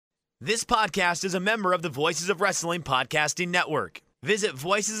This podcast is a member of the Voices of Wrestling Podcasting Network. Visit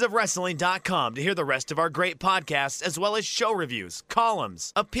voicesofwrestling.com to hear the rest of our great podcasts, as well as show reviews,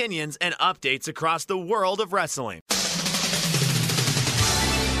 columns, opinions, and updates across the world of wrestling.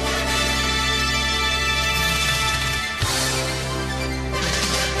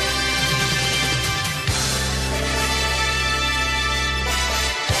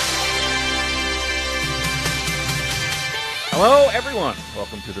 Hello, everyone.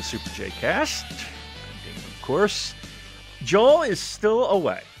 Welcome to the Super J Cast. I'm Damon, of course. Joel is still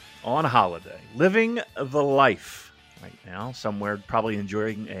away on holiday, living the life right now, somewhere probably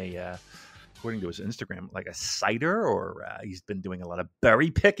enjoying according to his Instagram, like a cider, or he's been doing a lot of berry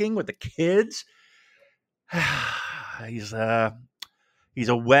picking with the kids. He's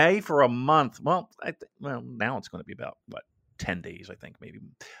away for a month. Well, now it's going to be about, 10 days, I think, maybe,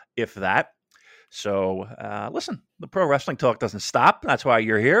 if that. So, listen, the Pro Wrestling Talk doesn't stop. That's why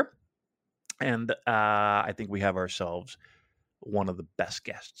you're here. And I think we have ourselves one of the best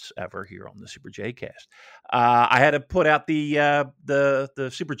guests ever here on the Super J Cast. I had to put out the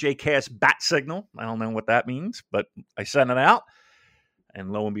Super J Cast bat signal. I don't know what that means, but I sent it out.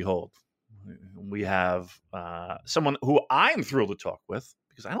 And lo and behold, we have someone who I'm thrilled to talk with,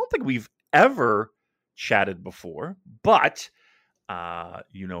 because I don't think we've ever chatted before, but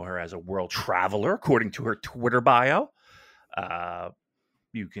you know her as a world traveler, according to her Twitter bio.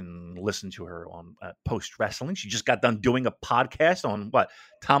 You can listen to her on Post Wrestling. She just got done doing a podcast on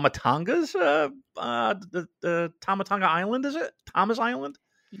Tama Tonga's the Tama Tonga Island, is it? Tama's Island?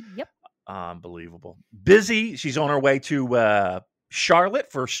 Yep. Unbelievable. Busy. She's on her way to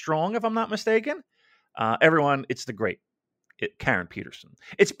Charlotte for Strong, if I'm not mistaken. Everyone, it's the great Karen Peterson.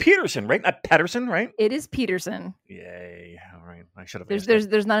 It's Peterson, right? Not Pedersen, right? It is Peterson. Yay! All right, I should have.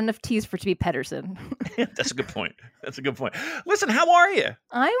 There's not enough T's for it to be Pedersen. That's a good point. Listen, how are you?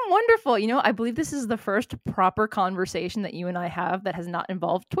 I'm wonderful. You know, I believe this is the first proper conversation that you and I have that has not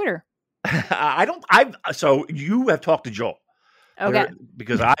involved Twitter. So you have talked to Joel, okay?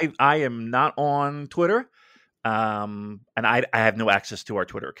 Because I am not on Twitter. And I have no access to our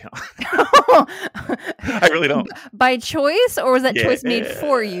Twitter account. I really don't. By choice, or was that choice made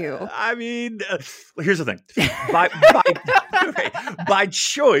for you? I mean, here's the thing: by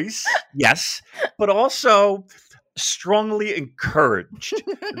choice, yes, but also strongly encouraged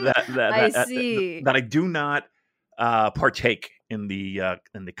that I do not partake in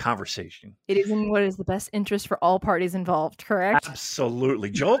the conversation. It is in what is the best interest for all parties involved. Correct? Absolutely.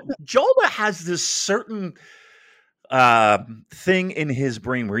 Joel has this certain thing in his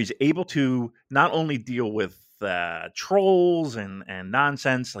brain where he's able to not only deal with trolls and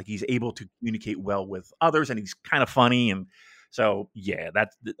nonsense, like he's able to communicate well with others, and he's kind of funny. And so, yeah,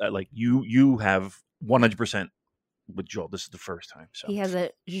 that's like you have 100% with Joel. This is the first time. So he has a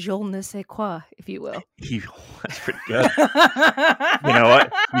je ne sais quoi, if you will. That's pretty good. You know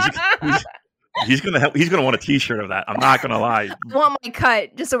what? He's gonna want a T-shirt of that. I'm not gonna lie. I want my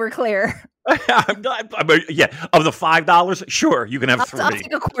cut, just so we're clear. Of the $5, sure, you can have 3. I'll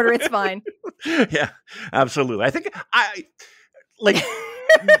take a quarter. It's fine. Yeah, absolutely. I think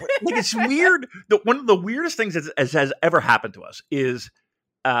it's weird. One of the weirdest things that has ever happened to us is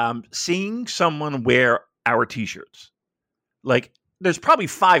seeing someone wear our T-shirts. Like, there's probably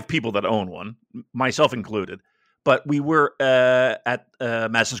 5 people that own one, myself included. But we were at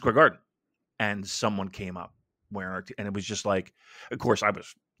Madison Square Garden, and someone came up wearing our and it was just like, of course, I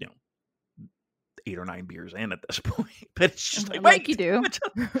was 8 or 9 beers in at this point, but it's just like you do.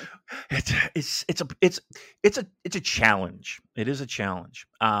 It's a challenge. It is a challenge.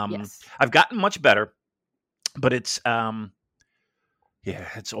 Yes. I've gotten much better, but it's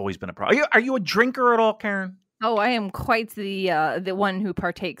it's always been a problem. Are you a drinker at all, Karen? Oh, I am quite the one who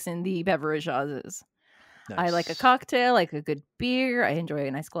partakes in the beverages. Nice. I like a cocktail, like a good beer. I enjoy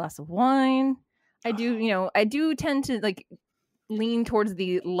a nice glass of wine. I do tend to lean towards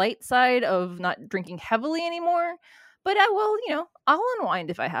the light side of not drinking heavily anymore, but I will, I'll unwind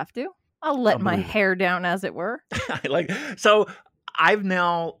if I have to. I'll let my hair down, as it were. So I've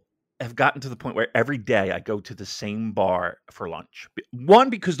now have gotten to the point where every day I go to the same bar for lunch. 1,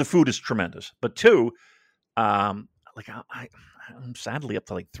 because the food is tremendous, but 2, I'm sadly up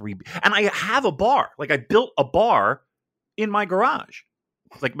to 3, and I have a bar. I built a bar in my garage.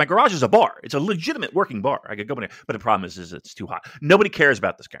 My garage is a bar. It's a legitimate working bar. I could go in there, but the problem is it's too hot. Nobody cares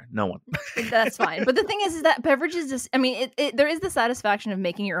about this, Karen. No one. That's fine. But the thing is that beverages there is the satisfaction of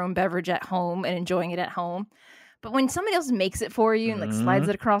making your own beverage at home and enjoying it at home. But when somebody else makes it for you and slides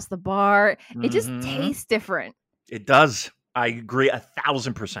it across the bar, it just tastes different. It does. I agree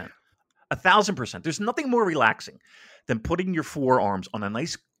 1,000%. 1,000%. There's nothing more relaxing than putting your forearms on a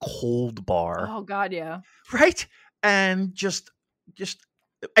nice cold bar. Oh God, yeah. Right? And just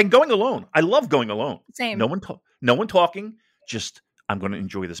and going alone. I love going alone. Same. No one talking. Just I'm going to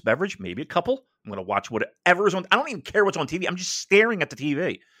enjoy this beverage, maybe a couple. I'm going to watch whatever is on. I don't even care what's on TV. I'm just staring at the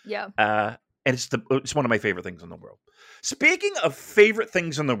TV. Yeah. And it's one of my favorite things in the world. Speaking of favorite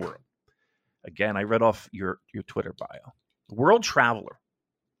things in the world, again, I read off your Twitter bio. World traveler.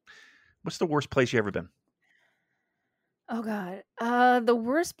 What's the worst place you ever been? Oh God. The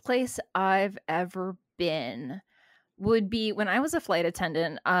worst place I've ever been would be when I was a flight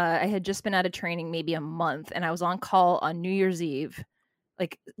attendant. I had just been out of training maybe a month, and I was on call on New Year's Eve,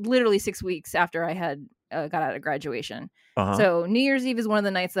 like literally 6 weeks after I had got out of graduation. Uh-huh. So New Year's Eve is one of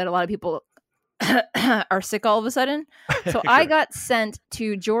the nights that a lot of people are sick all of a sudden. So Sure. I got sent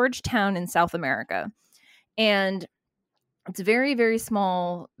to Georgetown in South America, and it's very, very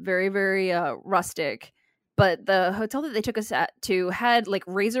small, very, very rustic. But the hotel that they took us to had like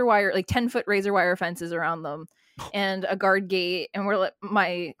razor wire, like 10-foot razor wire fences around them, and a guard gate. And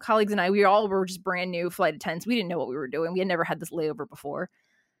my colleagues and I, we all were just brand new flight attendants. We didn't know what we were doing. We had never had this layover before.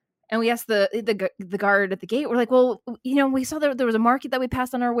 And we asked the guard at the gate, we're like, well, we saw there was a market that we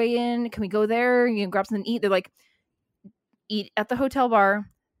passed on our way in. Can we go there? Grab something to eat? They're like, eat at the hotel bar,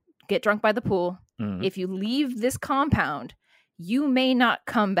 get drunk by the pool. Mhm. If you leave this compound, you may not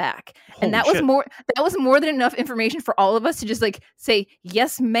come back. Holy And that shit. was more than enough information for all of us to just like say,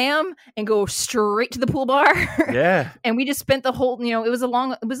 yes, ma'am, and go straight to the pool bar. Yeah. And we just spent the whole, it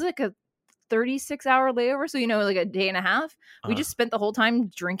was like a 36-hour layover. So, like a day and a half. We just spent the whole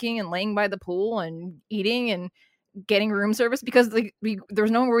time drinking and laying by the pool and eating and getting room service because there was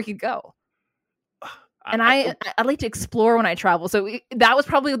nowhere we could go. And I like to explore when I travel. So that was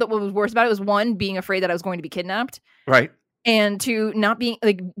probably what was worse about it, was one, being afraid that I was going to be kidnapped. Right. And two, not being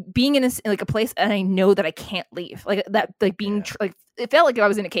in a place and I know that I can't leave, like that, like being it felt like I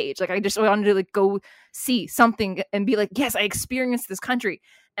was in a cage. Like I just wanted to like go see something and be like, yes, I experienced this country,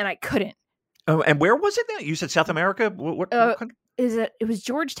 and I couldn't. Oh, and where was it then? You said South America? What country? It was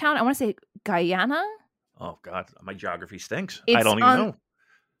Georgetown. I want to say Guyana. Oh God, my geography stinks. I It's don't even know.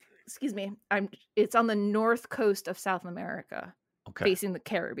 Excuse me. It's on the north coast of South America, Okay. facing the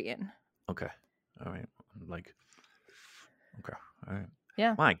Caribbean. Okay. All right. Okay. All right.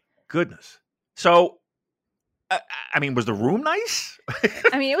 Yeah. My goodness. So, I mean, was the room nice?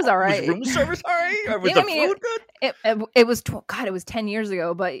 I mean, it was all right. Was room service all right? Or was Yeah, the food good? It was God, it was 10 years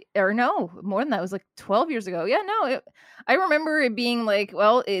ago, or no, more than that. It was like 12 years ago. Yeah, no, I remember it being like,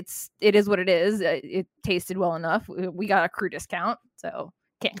 well, it is what it is. It tasted well enough. We got a crew discount, so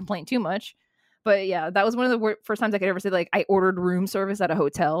can't complain too much. But yeah, that was one of the first times I could ever say like I ordered room service at a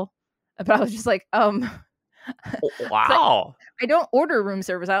hotel. But I was just like, Wow. I don't order room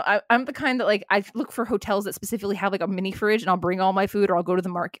service. I'm the kind that like I look for hotels that specifically have like a mini fridge, and I'll bring all my food, or I'll go to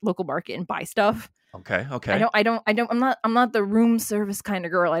the local market and buy stuff. Okay. I'm not the room service kind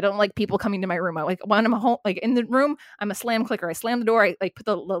of girl. I don't like people coming to my room. I like when I'm home, like in the room, I'm a slam clicker. I slam the door. I like put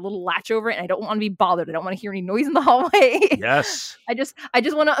the little latch over it, and I don't want to be bothered. I don't want to hear any noise in the hallway. Yes. I just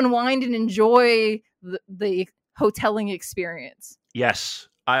want to unwind and enjoy the hoteling experience. Yes.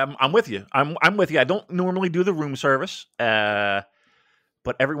 I'm with you. I'm with you. I don't normally do the room service, but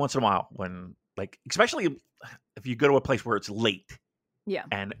every once in a while, when like, especially if you go to a place where it's late, yeah,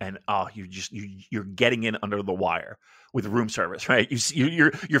 and you're getting in under the wire with room service, right?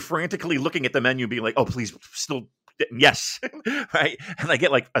 You're frantically looking at the menu, being like, oh, please, still yes, right? And I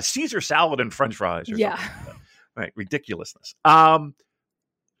get like a Caesar salad and French fries, or something like that. Right? Ridiculousness. Talk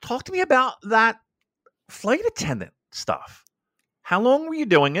to me about that flight attendant stuff. How long were you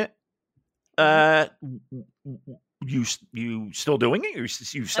doing it? You still doing it?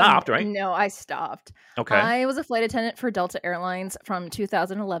 You stopped, right? No, I stopped. Okay. I was a flight attendant for Delta Airlines from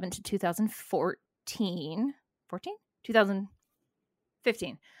 2011 to 2014.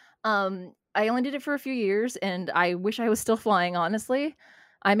 2015. I only did it for a few years, and I wish I was still flying, honestly.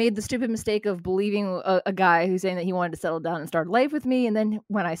 I made the stupid mistake of believing a guy who's saying that he wanted to settle down and start life with me. And then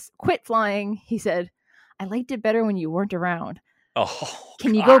when I quit flying, he said, I liked it better when you weren't around. Oh,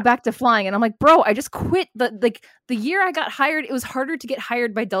 can you go back to flying? And I'm like, bro, I just quit. The year I got hired, it was harder to get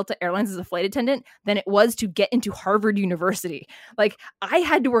hired by Delta Airlines as a flight attendant than it was to get into Harvard University. Like, I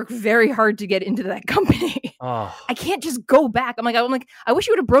had to work very hard to get into that company. Oh. I can't just go back. I'm like, I wish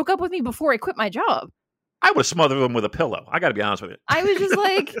you would have broke up with me before I quit my job. I would have smothered them with a pillow. I got to be honest with you. I was just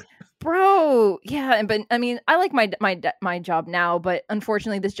like, bro, yeah. But I mean, I like my job now, but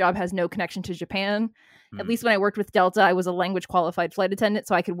unfortunately, this job has no connection to Japan. At least when I worked with Delta, I was a language qualified flight attendant,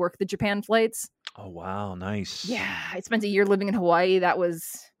 so I could work the Japan flights. Oh, wow. Nice. Yeah. I spent a year living in Hawaii. It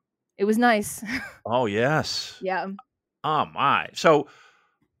was nice. Oh, yes. Yeah. Oh my! So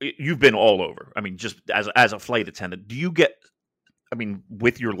you've been all over. I mean, just as a flight attendant, do you get? I mean,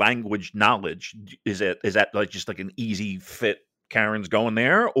 with your language knowledge, is that like just like an easy fit? Karen's going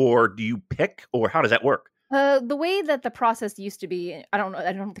there, or do you pick, or how does that work? The way that the process used to be, I don't know.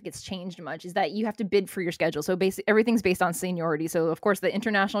 I don't think it's changed much. Is that you have to bid for your schedule. So basically, everything's based on seniority. So of course, the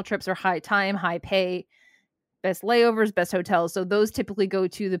international trips are high time, high pay, best layovers, best hotels. So those typically go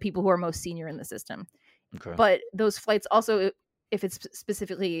to the people who are most senior in the system. Okay. But those flights also, if it's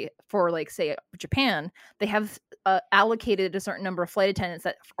specifically for like say Japan, they have allocated a certain number of flight attendants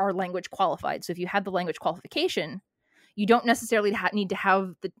that are language qualified. So if you have the language qualification, you don't necessarily need to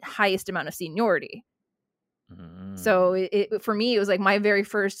have the highest amount of seniority. So for me, it was like my very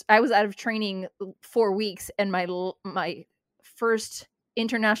first, I was out of training 4 weeks, and my first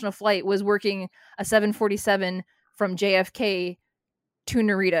international flight was working a 747 from JFK to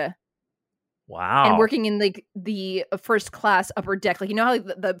Narita. Wow. And working in like the first class upper deck. Like, you know how like,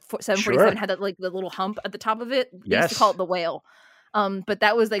 the 747 had that like the little hump at the top of it? They used to call it the whale. But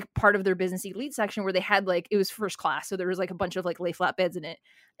that was like part of their business elite section where they had like, it was first class. So there was like a bunch of like lay flat beds in it.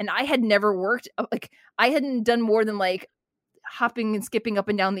 And I had never worked, like I hadn't done more than like hopping and skipping up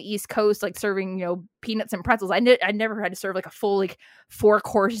and down the East Coast, like serving, you know, peanuts and pretzels. I never had to serve like a full like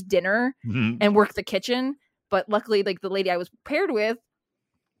 4-course dinner and work the kitchen. But luckily, like the lady I was paired with,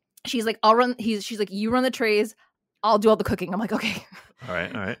 she's like, she's like, you run the trays, I'll do all the cooking. I'm like, okay. All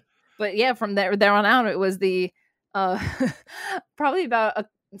right. But yeah, from there on out, it was the probably about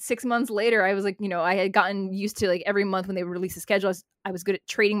 6 months later, I was like, you know, I had gotten used to like every month when they would release a schedule, I was good at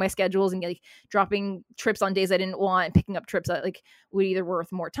trading my schedules and like dropping trips on days I didn't want and picking up trips that like would either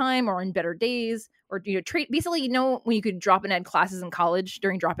worth more time or on better days, or, you know, trade. Basically, you know, when you could drop and add classes in college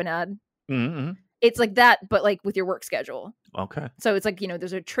during drop and add, it's like that, but like with your work schedule. Okay. So it's like, you know,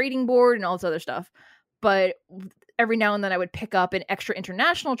 there's a trading board and all this other stuff, but every now and then I would pick up an extra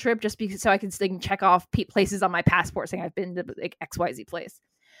international trip just because so I could check off places on my passport saying I've been to like XYZ place.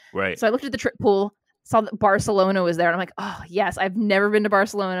 Right. So I looked at the trip pool, saw that Barcelona was there, and I'm like, oh yes, I've never been to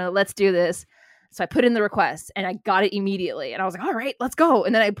Barcelona. Let's do this. So I put in the request and I got it immediately. And I was like, all right, let's go.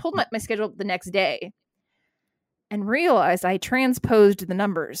 And then I pulled my schedule up the next day and realized I transposed the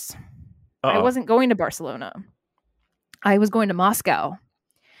numbers. I wasn't going to Barcelona. I was going to Moscow.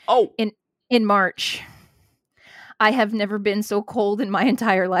 Oh. In March. I have never been so cold in my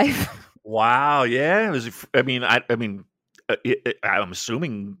entire life. Wow. Yeah. It was. I'm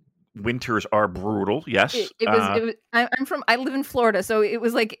assuming winters are brutal. Yes. It was. I live in Florida, so it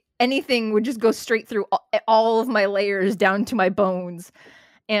was like anything would just go straight through all of my layers down to my bones.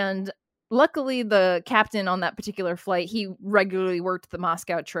 And luckily, the captain on that particular flight, he regularly worked the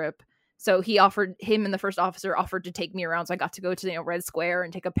Moscow trip. So him and the first officer offered to take me around. So I got to go to, you know, Red Square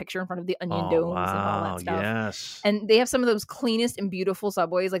and take a picture in front of the onion domes and all that stuff. Yes. And they have some of those cleanest and beautiful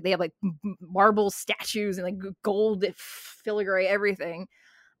subways. Like they have like marble statues and like gold filigree, everything.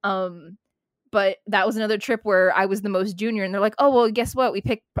 But that was another trip where I was the most junior, and they're like, oh, well, guess what? We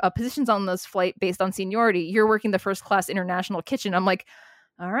pick positions on this flight based on seniority. You're working the first class international kitchen. I'm like,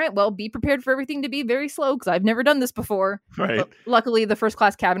 all right, well, be prepared for everything to be very slow because I've never done this before. Right. But luckily, the first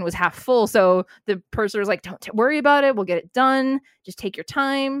class cabin was half full. So the purser was like, don't worry about it. We'll get it done. Just take your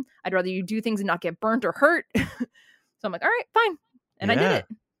time. I'd rather you do things and not get burnt or hurt. So I'm like, all right, fine. And I did it.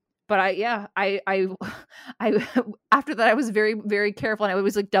 But I after that, I was very, very careful. And I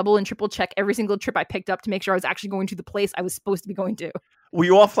would like double and triple check every single trip I picked up to make sure I was actually going to the place I was supposed to be going to. Were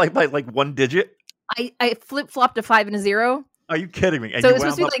you off like by like one digit? I flip-flopped a 5 and a 0. Are you kidding me? And so it was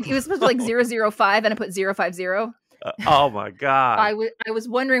supposed to be like 005 and I put 050. Oh my God. I was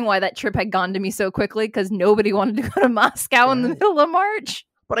wondering why that trip had gone to me so quickly because nobody wanted to go to Moscow in the middle of March.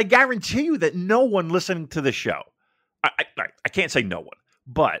 But I guarantee you that no one listening to the show, I can't say no one,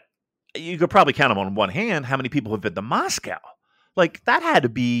 but you could probably count them on one hand how many people have been to Moscow. Like that had to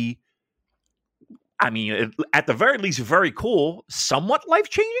be, I mean, at the very least, very cool, somewhat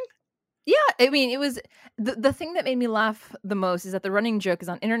life-changing. Yeah, I mean, it was the thing that made me laugh the most is that the running joke is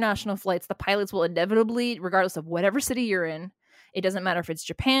on international flights, the pilots will inevitably, regardless of whatever city you're in, it doesn't matter if it's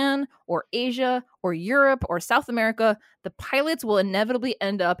Japan or Asia or Europe or South America, the pilots will inevitably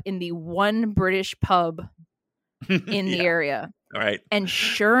end up in the one British pub in the area. All right. And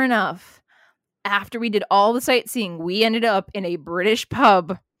sure enough, after we did all the sightseeing, we ended up in a British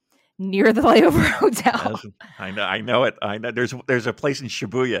pub near the layover hotel. I know it. I know there's a place in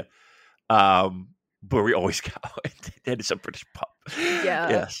Shibuya. But we always go. It is a British pub. Yeah.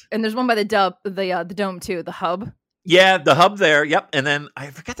 Yes. And there's one by the dome too, the hub. Yeah, the hub there. Yep. And then I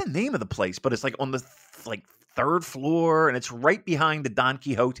forget the name of the place, but it's like on the third floor, and it's right behind the Don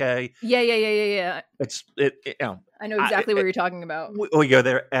Quixote. Yeah. I know exactly what you're talking about. We go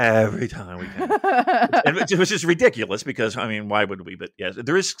there every time we can. And it was just ridiculous because, I mean, why would we? But yes,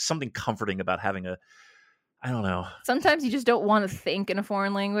 there is something comforting about having I don't know. Sometimes you just don't want to think in a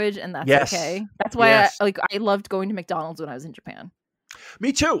foreign language, and that's okay. That's why I loved going to McDonald's when I was in Japan.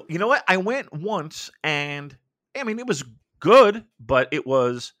 Me too. You know what? I went once, and I mean, it was good, but it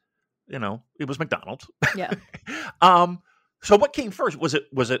was McDonald's. Yeah. So what came first? Was it?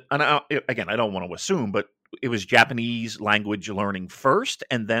 And again, I don't want to assume, but it was Japanese language learning first,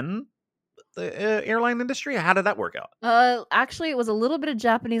 and then the airline industry. How did that work out? Actually, it was a little bit of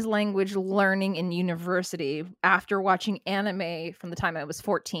Japanese language learning in university after watching anime from the time I was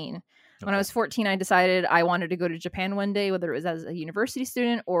 14. When I was 14, I decided I wanted to go to Japan one day, whether it was as a university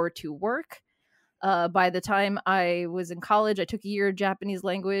student or to work. By the time I was in college, I took a year of Japanese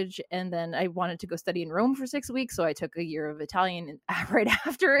language, and then I wanted to go study in Rome for 6 weeks, so I took a year of Italian right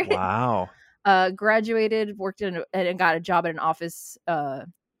after it. Wow. Graduated, worked and got a job at an office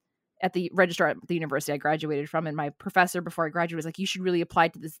at the registrar at the university I graduated from, and my professor before I graduated was like, "You should really apply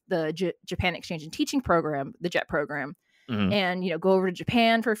to the Japan Exchange and Teaching Program, the JET program." Mm-hmm. And, go over to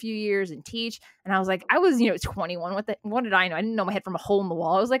Japan for a few years and teach. And I was like, I was, 21. What did I know? I didn't know my head from a hole in the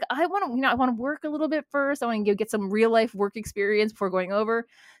wall. I was like, I want to work a little bit first. I want to get some real life work experience before going over.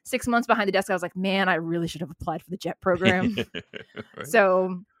 6 months behind the desk, I was like, man, I really should have applied for the JET program. Right.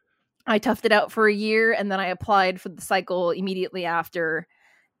 So I toughed it out for a year, and then I applied for the cycle immediately after.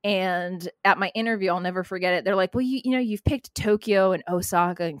 And at my interview, I'll never forget it. They're like, well, you've picked Tokyo and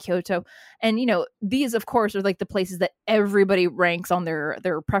Osaka and Kyoto. And, these, of course, are like the places that everybody ranks on their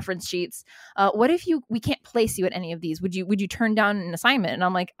preference sheets. What if we can't place you at any of these? Would you turn down an assignment? And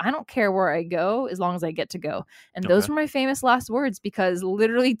I'm like, I don't care where I go as long as I get to go. And those were my famous last words, because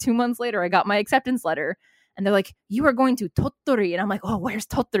literally 2 months later, I got my acceptance letter. And they're like, you are going to Tottori. And I'm like, oh, where's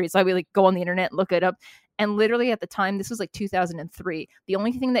Tottori? So I would go on the internet and look it up. And literally at the time, this was like 2003. The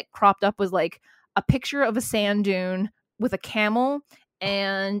only thing that cropped up was like a picture of a sand dune with a camel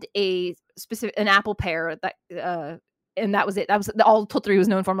and an apple pear. And that was it. That was all Tottori was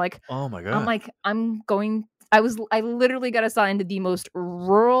known for. I'm like, oh my God. I'm like, I literally got assigned to the most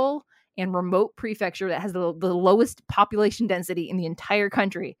rural and remote prefecture that has the lowest population density in the entire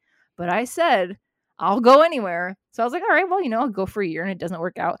country. But I said, I'll go anywhere. So I was like, all right, well, I'll go for a year, and it doesn't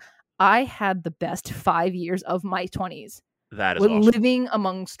work out. I had the best 5 years of my 20s. That is awesome. Living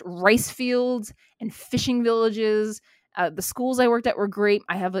amongst rice fields and fishing villages. The schools I worked at were great.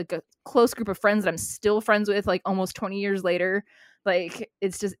 I have like a close group of friends that I'm still friends with, like almost 20 years later. Like,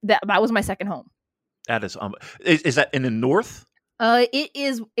 it's just that was my second home. That is that in the north? It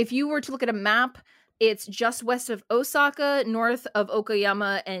is. If you were to look at a map, it's just west of Osaka, north of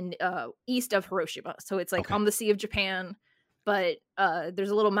Okayama, and east of Hiroshima. So it's like on the Sea of Japan, but there's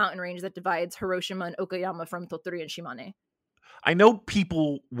a little mountain range that divides Hiroshima and Okayama from Tottori and Shimane. I know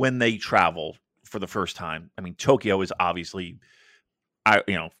people, when they travel for the first time, I mean, Tokyo is obviously,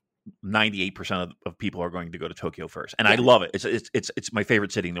 98% of people are going to go to Tokyo first. And I love it. It's my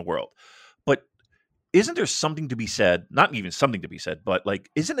favorite city in the world. But isn't there something to be said, not even something to be said, but like,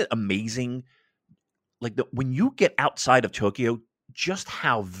 isn't it amazing? Like when you get outside of Tokyo, just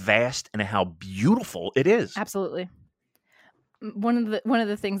how vast and how beautiful it is. Absolutely. One of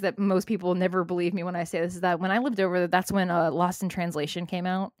the things that most people never believe me when I say this is that when I lived over there, that's when Lost in Translation came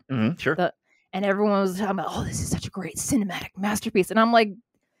out. Mm-hmm, sure. And everyone was talking about, oh, this is such a great cinematic masterpiece. And I'm like,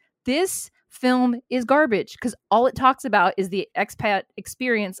 this film is garbage, because all it talks about is the expat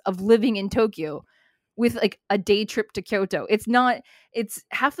experience of living in Tokyo with like a day trip to Kyoto. It's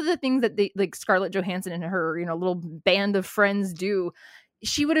half of the things that like Scarlett Johansson and her, little band of friends do.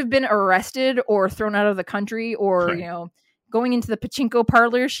 She would have been arrested or thrown out of the country, or, right. Going into the pachinko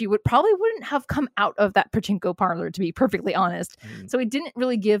parlor, she wouldn't have come out of that pachinko parlor, to be perfectly honest. So it didn't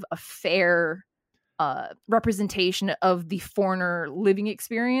really give a fair representation of the foreigner living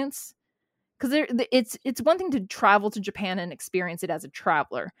experience. Because it's one thing to travel to Japan and experience it as a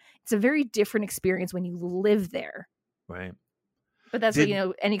traveler. It's a very different experience when you live there. Right. But that's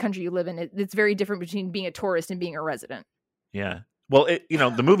any country you live in, it's very different between being a tourist and being a resident. Yeah. Well,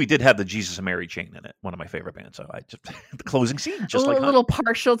 the movie did have the Jesus and Mary chain in it. One of my favorite bands. So I just the closing scene, just like a little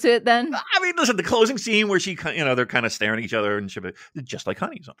partial to it. Then I mean, listen, the closing scene where she, they're kind of staring at each other and just like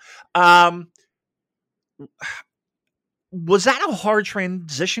Honey. So, was that a hard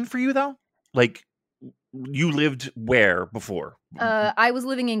transition for you though? Like, you lived where before? I was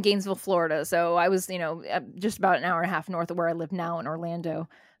living in Gainesville, Florida. So I was, just about an hour and a half north of where I live now in Orlando.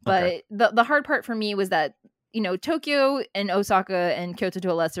 But the hard part for me was that Tokyo and Osaka and Kyoto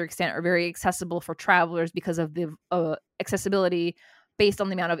to a lesser extent are very accessible for travelers because of the accessibility based on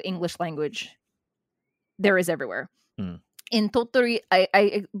the amount of English language there is everywhere. In Tottori,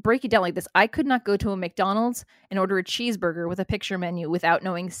 I break it down like this. I could not go to a McDonald's and order a cheeseburger with a picture menu without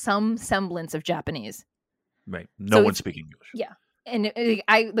knowing some semblance of Japanese. Right. No one's speaking English. Yeah. And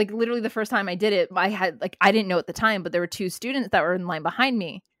I literally the first time I did it, I didn't know at the time, but there were 2 students that were in line behind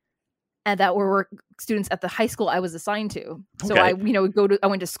me and that were students at the high school I was assigned to. So I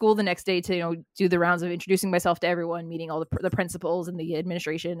went to school the next day to, do the rounds of introducing myself to everyone, meeting all the principals and the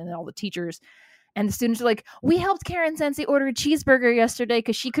administration and all the teachers. And the students are like, we helped Karen Sensei order a cheeseburger yesterday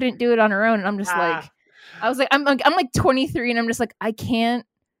because she couldn't do it on her own. And I'm just I'm like 23 and I'm just like,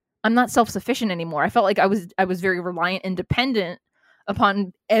 I'm not self-sufficient anymore. I felt like I was very reliant and dependent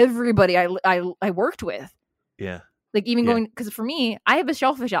upon everybody I worked with. Yeah. Like even going, because for me, I have a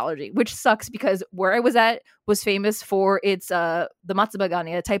shellfish allergy, which sucks because where I was at was famous for its the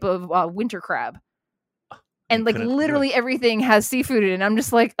matsubagani, a type of winter crab. And literally everything has seafood in it. And I'm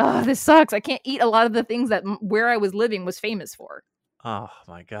just like, oh, this sucks. I can't eat a lot of the things that where I was living was famous for. Oh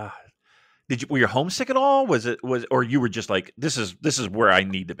my God. Were you homesick at all? Or you were just like, this is where I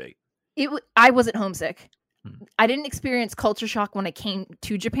need to be? I wasn't homesick. I didn't experience culture shock when I came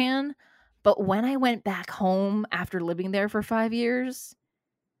to Japan, but when I went back home after living there for 5 years,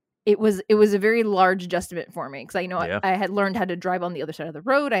 it was a very large adjustment for me because I had learned how to drive on the other side of the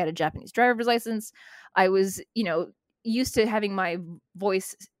road. I had a Japanese driver's license. I was, used to having my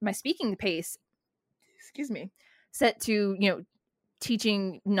voice, my speaking pace, set to,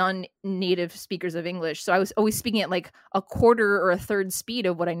 teaching non-native speakers of English. So I was always speaking at like a quarter or a third speed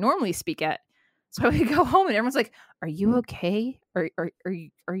of what I normally speak at. So I would go home and everyone's like, are you okay? Are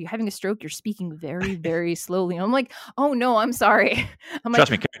you having a stroke? You're speaking very, very slowly. And I'm like, oh no, I'm sorry.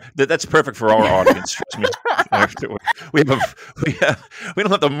 Trust me, that's perfect for our audience. Trust me. We don't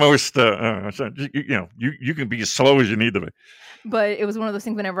have the most, you can be as slow as you need to be. But it was one of those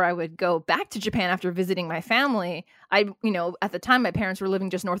things whenever I would go back to Japan after visiting my family, at the time my parents were living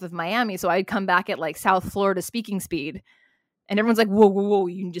just north of Miami. So I'd come back at like South Florida speaking speed. And everyone's like, whoa, whoa, whoa,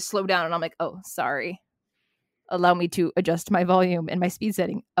 you can just slow down. And I'm like, oh, sorry. Allow me to adjust my volume and my speed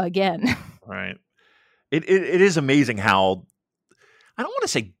setting again. Right. It is amazing how, I don't want to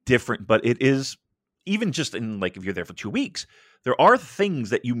say different, but it is, even just in like, if you're there for 2 weeks, there are things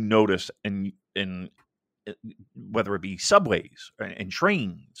that you notice in whether it be subways and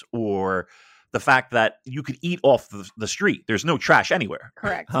trains or the fact that you could eat off the street. There's no trash anywhere.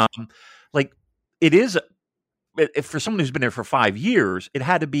 Correct. It is, if for someone who's been there for 5 years, it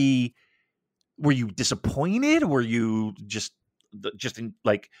had to be, were you disappointed? Were you just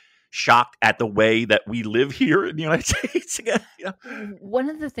shocked at the way that we live here in the United States? One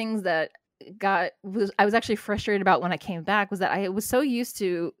of the things that I was actually frustrated about when I came back was that I was so used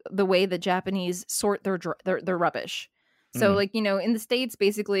to the way the Japanese sort their rubbish. So in the States,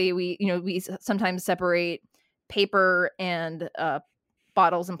 basically we sometimes separate paper and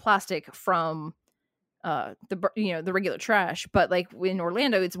bottles and plastic from the regular trash, but like in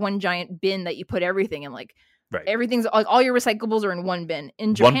Orlando it's one giant bin that you put everything in. Like right. Everything's all your recyclables are in one bin.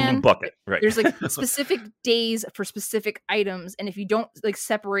 In Japan, one bucket. Right. There's like specific days for specific items, and if you don't like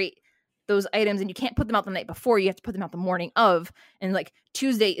separate those items and you can't put them out the night before, you have to put them out the morning of. And like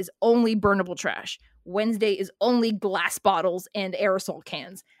Tuesday is only burnable trash, Wednesday is only glass bottles and aerosol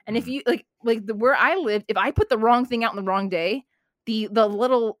cans. And if you where I lived, if I put the wrong thing out on the wrong day, the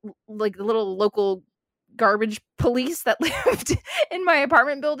little local garbage police that lived in my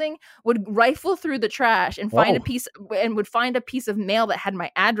apartment building would rifle through the trash and find a piece of mail that had my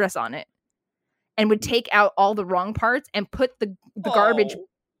address on it, and would take out all the wrong parts and put the garbage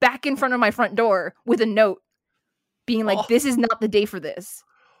back in front of my front door with a note being like, this is not the day for this.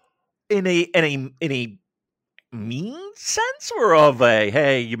 In a mean sense, or of a,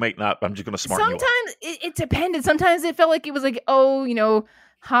 hey, you might not, I'm just going to smarten you up? Sometimes it depended. Sometimes it felt like it was like,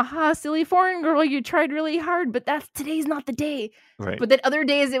 haha, silly foreign girl, you tried really hard, but today's not the day. Right. But then other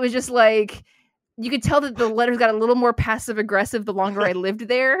days it was just like, you could tell that the letters got a little more passive aggressive the longer I lived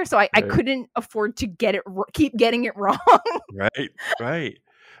there. So I couldn't afford to keep getting it wrong. Right.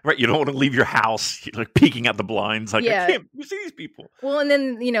 You don't want to leave your house like peeking out the blinds. Like, I can't see these people. Well, and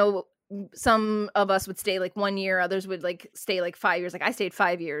then, some of us would stay like 1 year. Others would like stay like 5 years. Like I stayed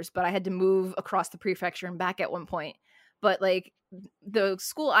 5 years, but I had to move across the prefecture and back at one point. But like the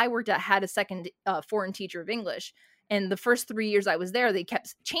school I worked at had a second foreign teacher of English. And the first 3 years I was there, they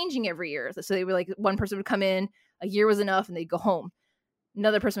kept changing every year. So they were like, one person would come in, a year was enough, and they'd go home.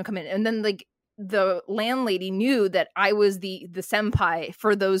 Another person would come in. And then like the landlady knew that I was the senpai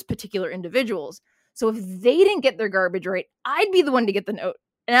for those particular individuals. So if they didn't get their garbage right, I'd be the one to get the note.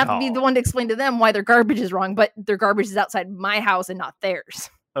 And I have to be the one to explain to them why their garbage is wrong, but their garbage is outside my house and not theirs.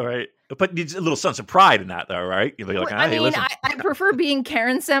 All right. But there's a little sense of pride in that, though, right? You're like, I mean, I prefer being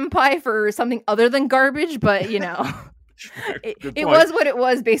Karen Senpai for something other than garbage, but, you know, it was what it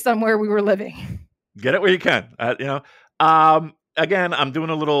was based on where we were living. Get it where you can, you know. Again, I'm doing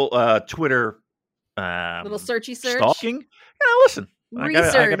a little Twitter little searchy search. Stalking. Yeah, listen.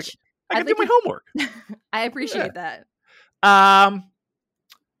 Research. I gotta do my homework. I appreciate that.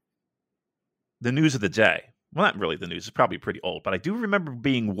 The news of the day. Well, not really the news. It's probably pretty old, but I do remember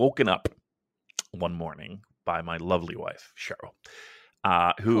being woken up one morning by my lovely wife, Cheryl.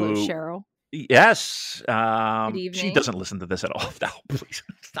 Who? Hello, Cheryl. Yes. Good evening. She doesn't listen to this at all. No, please.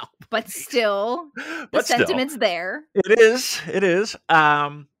 No. But still, the sentiment's there. It is. It is.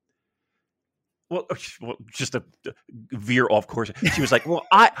 Well, just to veer off course, she was like, "Well,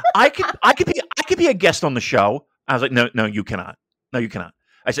 I could be a guest on the show." I was like, "No, you cannot. No, you cannot."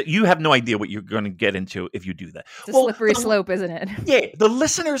 I said, "You have no idea what you're going to get into if you do that." It's a slippery slope, isn't it? Yeah, the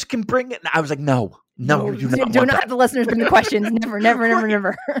listeners can bring it. I was like, "No, you do not. Do not have the listeners bring the questions. Never.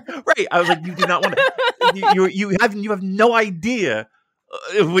 Right. I was like, "You do not want to. You have no idea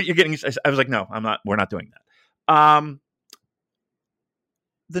what you're getting." I was like, "No, I'm not. We're not doing that."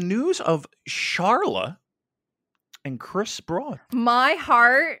 The news of Sharla and Chris Broad. My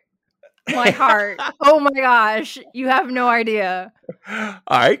heart. Oh my gosh, you have no idea. All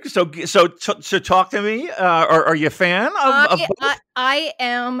right, so talk to me. Are you a fan of both? I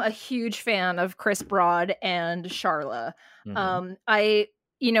am a huge fan of Chris Broad and Sharla. Mm-hmm.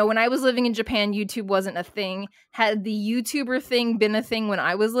 When I was living in Japan, YouTube wasn't a thing. Had the YouTuber thing been a thing when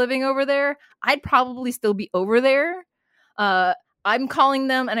I was living over there, I'd probably still be over there. I'm calling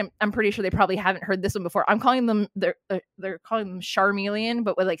them, and I'm pretty sure they probably haven't heard this one before. I'm calling them they're calling them Charmeleon,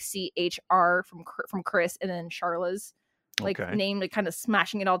 but with like CHR from Chris and then Sharla's name, like kind of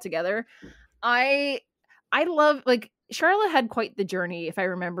smashing it all together. I love, like, Sharla had quite the journey, if I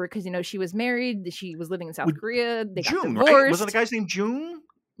remember, because she was married, she was living in South Korea, they got divorced. Right? Wasn't the guy's name June?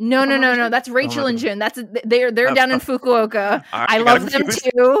 No. That's Rachel and Jun. They're down in Fukuoka. I love them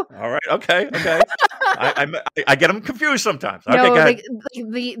too. All right. Okay. I get them confused sometimes. No, okay,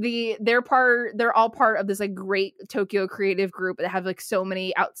 they're all part of this like great Tokyo creative group that have like so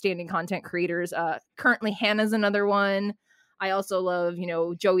many outstanding content creators. Currently Hannah's another one. I also love,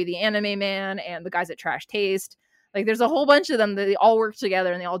 Joey the Anime Man and the guys at Trash Taste. Like, there's a whole bunch of them that they all work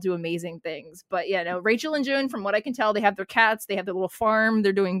together and they all do amazing things. But yeah, no, Rachel and June, from what I can tell, they have their cats, they have their little farm,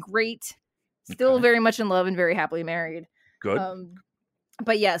 they're doing great. Still very much in love and very happily married. Good.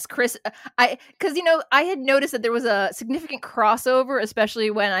 But yes, Chris, I had noticed that there was a significant crossover, especially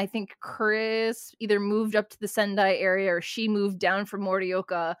when I think Chris either moved up to the Sendai area or she moved down from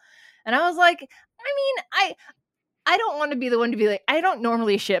Morioka. And I was like, I don't want to be the one to be like, I don't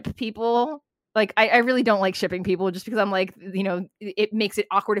normally ship people. Like, I really don't like shipping people just because I'm like, it makes it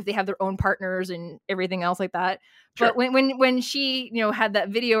awkward if they have their own partners and everything else like that. Sure. But when she, had that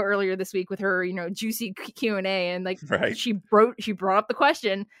video earlier this week with her, juicy Q&A and like, right. she brought up the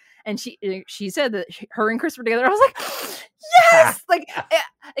question and she said that her and Chris were together. I was like, yes! like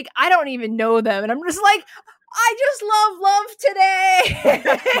I don't even know them. And I'm just like, I just love today.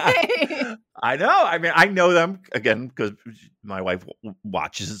 I know. I mean, I know them again because my wife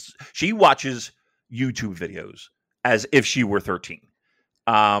watches YouTube videos as if she were 13.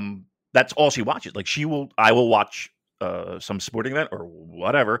 That's all she watches. Like I will watch some sporting event or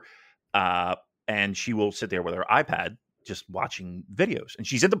whatever, and she will sit there with her iPad just watching videos. And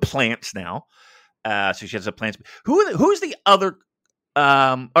she's into plants now, so she has a plants. Who's the other?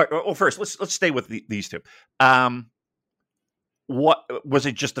 First, let's stay with these two. What was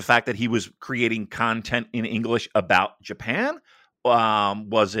it? Just the fact that he was creating content in English about Japan?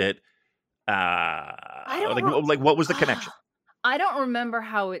 Was it? What was the connection? I don't remember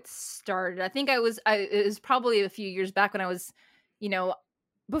how it started. I think it was probably a few years back when I was,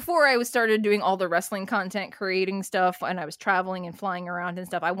 before I started doing all the wrestling content creating stuff, and I was traveling and flying around and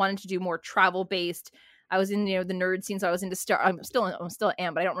stuff. I wanted to do more travel based. I was in, the nerd scene, so I was into I'm still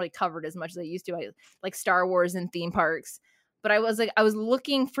am, but I don't really cover it as much as I used to. I like Star Wars and theme parks, but I was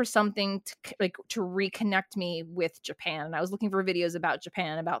looking for something to reconnect me with Japan. And I was looking for videos about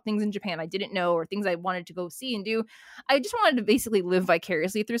Japan, about things in Japan I didn't know or things I wanted to go see and do. I just wanted to basically live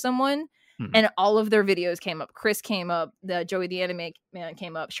vicariously through someone. Mm-hmm. And all of their videos came up. Chris came up, the Joey the Anime Man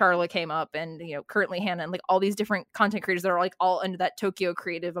came up, Sharla came up, and currently Hannah, and like all these different content creators that are like all under that Tokyo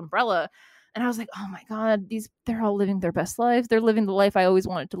creative umbrella. And I was like, oh my God, they're all living their best lives. They're living the life I always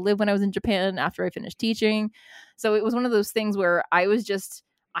wanted to live when I was in Japan after I finished teaching. So it was one of those things where I was just,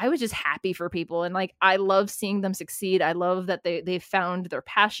 I was just happy for people, and like I love seeing them succeed. I love that they found their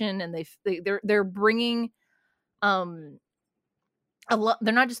passion, and they're bringing a lot.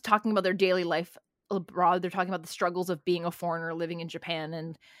 They're not just talking about their daily life abroad. They're talking about the struggles of being a foreigner living in Japan.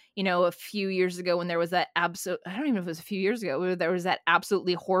 And a few years ago when there was that I don't even know if it was a few years ago, where there was that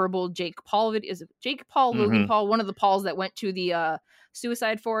absolutely horrible Jake Paul video. Is it Jake Paul, Logan Paul, one of the Pauls that went to the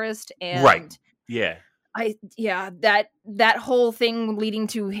suicide forest? And right. Yeah. That whole thing leading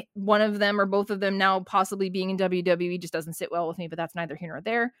to one of them or both of them now possibly being in WWE just doesn't sit well with me, but that's neither here nor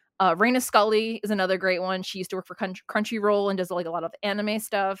there. Raina Scully is another great one. She used to work for Crunchyroll and does like a lot of anime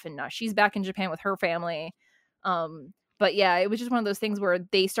stuff, and now she's back in Japan with her family. But yeah, it was just one of those things where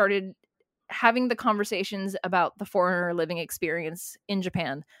they started having the conversations about the foreigner living experience in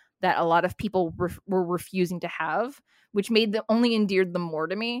Japan that a lot of people were refusing to have, which made them only endeared them more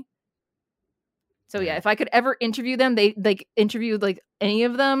to me. So yeah, if I could ever interview them, they like interviewed like any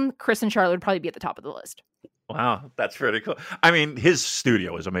of them, Chris and Charlotte would probably be at the top of the list. Wow, that's pretty cool. I mean, his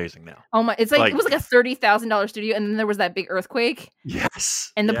studio is amazing now. Oh my! It's like it was like a $30,000 studio, and then there was that big earthquake.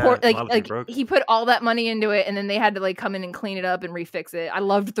 Yes, and the port like he put all that money into it, and then they had to like come in and clean it up and refix it. I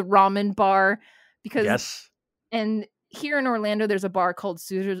loved the ramen bar because and here in Orlando, there's a bar called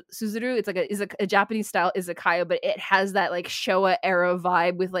Suzuru. It's like a Japanese style izakaya, but it has that like Showa era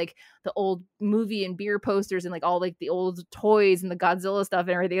vibe with like the old movie and beer posters and like all like the old toys and the Godzilla stuff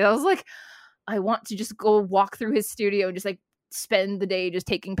and everything. I was like, I want to just go walk through his studio and just like spend the day just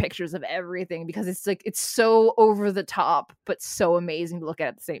taking pictures of everything, because it's like it's so over the top but so amazing to look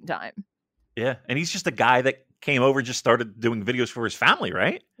at the same time. Yeah, and he's just a guy that came over and just started doing videos for his family,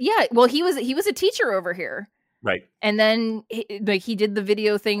 right? Yeah, well, he was a teacher over here. Right. And then he did the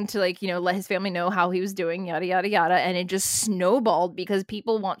video thing to like, let his family know how he was doing, yada, yada, yada. And it just snowballed because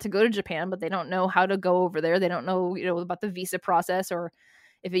people want to go to Japan, but they don't know how to go over there. They don't know, about the visa process, or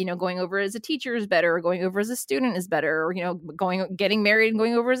if, going over as a teacher is better, or going over as a student is better, or, getting married and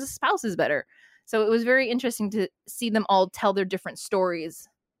going over as a spouse is better. So it was very interesting to see them all tell their different stories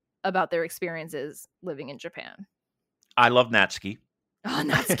about their experiences living in Japan. I love Natsuki. Oh,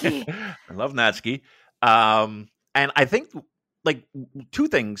 Natsuki. I love Natsuki. And I think like two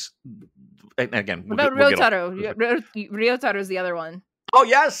things. And again, about Ryotaro. Ryotaro is the other one. Oh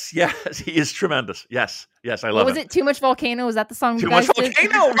yes, he is tremendous. Yes, I love it. Was it Too Much Volcano? Was that the song? Too Much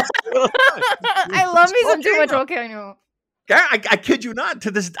Volcano. I love me some Too Much Volcano. I kid you not.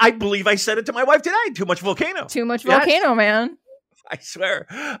 To this, I believe I said it to my wife today. Too Much Volcano. Too Much Volcano, man. I swear.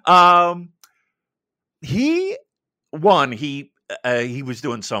 He was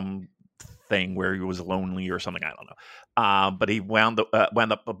doing some thing where he was lonely or something, I don't know, but he wound up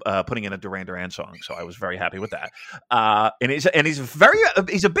putting in a Duran Duran song, so I was very happy with that. And he's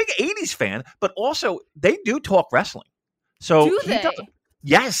a big 80s fan, but also they do talk wrestling. So do they?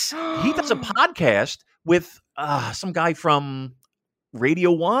 Yes, he does a podcast with some guy from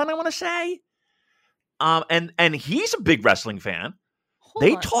Radio 1, I want to say, and he's a big wrestling fan.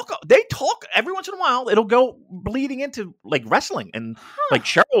 They talk every once in a while. It'll go bleeding into like wrestling, and like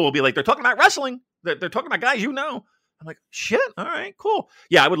Cheryl will be like, they're talking about wrestling. They're talking about guys, I'm like, shit. All right, cool.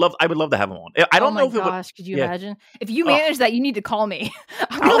 Yeah, I would love to have him on. I don't know if it would. Could you imagine if you manage that? You need to call me.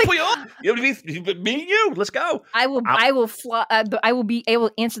 I'll put you on. It'll be me and you. Let's go. I will fly. I will be able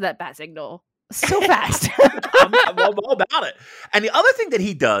to answer that bat signal so fast. I'm all about it. And the other thing that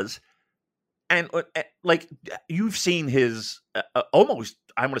he does. And like you've seen his almost,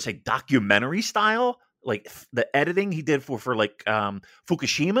 I want to say, documentary style, like the editing he did for like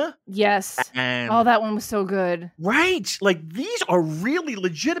Fukushima. Yes. And that one was so good. Right. Like these are really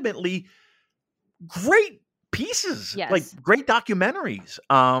legitimately great pieces. Yes. Like great documentaries.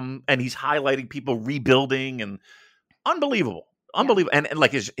 And he's highlighting people rebuilding, and unbelievable. Yeah. And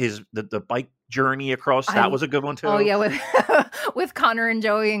like the bike journey across, that was a good one too. Oh yeah, with Connor and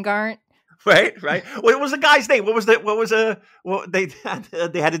Joey and Garnt. Right. What was the guy's name? They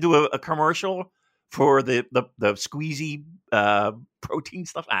had to do a commercial for the squeezy protein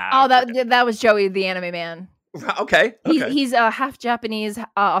stuff. That was Joey, the anime man. Okay. He's half Japanese,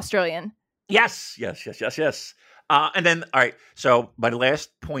 Australian. Yes. And then, all right. So my last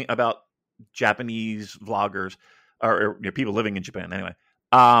point about Japanese vloggers or people living in Japan. Anyway,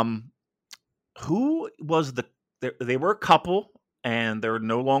 who was they were a couple. And they're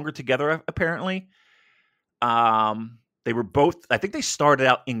no longer together, apparently. They were both, I think they started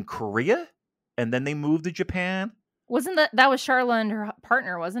out in Korea, and then they moved to Japan. Wasn't that was Charla and her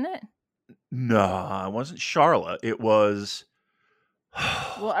partner, wasn't it? No, it wasn't Charla. It was... she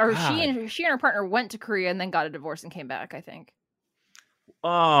and her partner went to Korea and then got a divorce and came back, I think.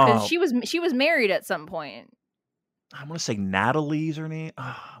 Oh. Because she was married at some point. I want to say Natalie's her name.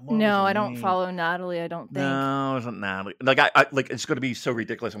 No, I don't follow Natalie. I don't think. No, it wasn't Natalie. Like I like it's going to be so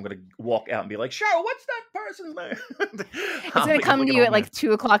ridiculous. I'm going to walk out and be like, "Cheryl, what's that person's name?" It's going to come to you at like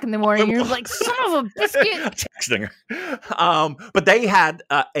 2:00 in the morning. You're like, "Son of a biscuit!" Texting her. But they had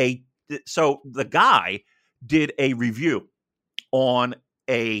so the guy did a review on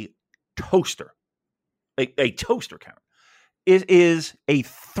a toaster, a toaster, Karen. It is a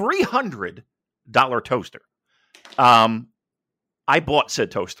 $300 toaster. I bought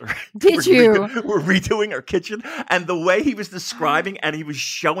said toaster. Did you? We're redoing our kitchen, and the way he was describing and he was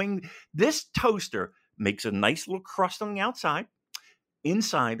showing this toaster makes a nice little crust on the outside.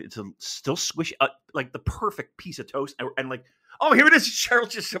 Inside, it's still squishy, like the perfect piece of toast. And like, oh, here it is. Cheryl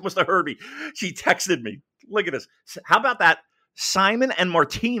just was the Herbie. She texted me. Look at this. How about that? Simon and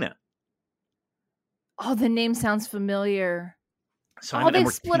Martina. Oh, the name sounds familiar. Simon they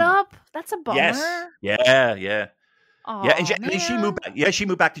split up? That's a bummer. Yes. Yeah. Oh, yeah, and she moved back. Yeah, she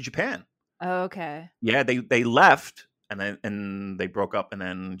moved back to Japan. Oh, okay. Yeah, they left and they broke up, and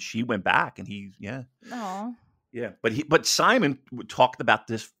then she went back, and Oh. Yeah, but Simon talked about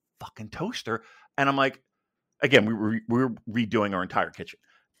this fucking toaster, and I'm like, again, we're redoing our entire kitchen,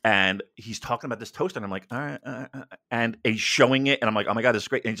 and he's talking about this toaster, and I'm like, all right, and he's showing it, and I'm like, oh my god, this is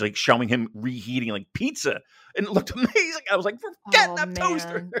great, and he's like showing him reheating like pizza, and it looked amazing. I was like, forget that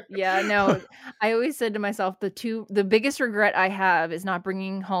toaster. Yeah, no, I always said to myself, the biggest regret I have is not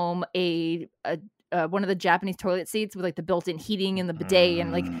bringing home a one of the Japanese toilet seats with like the built-in heating and the bidet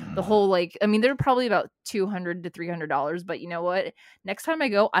and like the whole like, I mean, they're probably about $200 to $300, but you know what? Next time I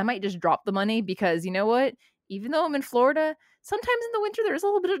go, I might just drop the money because you know what? Even though I'm in Florida, sometimes in the winter there's a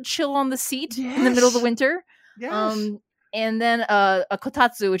little bit of chill on the seat in the middle of the winter. Yes. And then a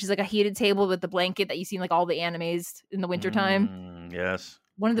kotatsu, which is like a heated table with the blanket that you see in like all the animes in the wintertime. Yes.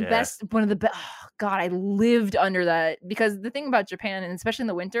 One of the best. Oh, God, I lived under that because the thing about Japan, and especially in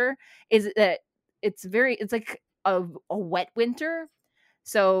the winter, is that it's like a wet winter.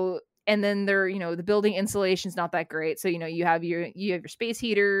 So, and then the building insulation is not that great. So, you have your space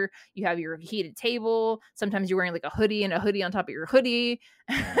heater, you have your heated table. Sometimes you're wearing like a hoodie and a hoodie on top of your hoodie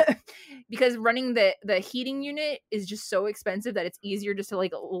because running the heating unit is just so expensive that it's easier just to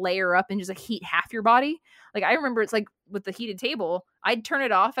like layer up and just like heat half your body. Like I remember it's like with the heated table, I'd turn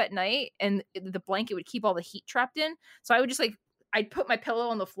it off at night and the blanket would keep all the heat trapped in. So I would just like, I'd put my pillow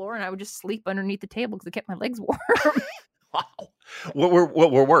on the floor and I would just sleep underneath the table because it kept my legs warm. Wow. What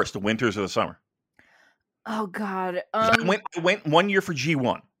were worse, the winters or the summer? Oh God. I went 1 year for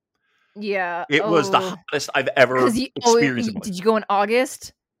G1. Yeah. It was the hottest I've ever experienced. Did you go in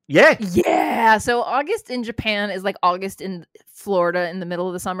August? Yeah. Yeah. So August in Japan is like August in Florida in the middle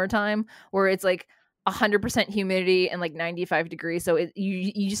of the summertime where it's like 100% humidity and like 95 degrees. So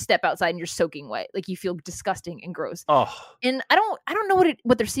you just step outside and you're soaking wet. Like you feel disgusting and gross. Oh. And I don't know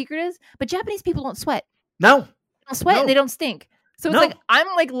what their secret is, but Japanese people don't sweat. No. They don't sweat and they don't stink. So it's like I'm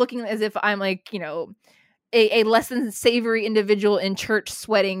like looking as if I'm like, a less than savory individual in church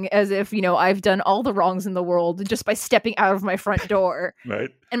sweating as if, I've done all the wrongs in the world just by stepping out of my front door.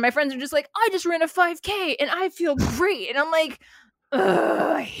 Right. And my friends are just like, I just ran a 5K and I feel great. And I'm like,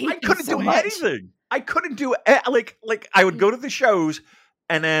 I couldn't do anything. I couldn't do like I would go to the shows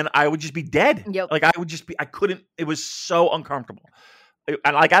and then I would just be dead. Yep. Like I couldn't. It was so uncomfortable.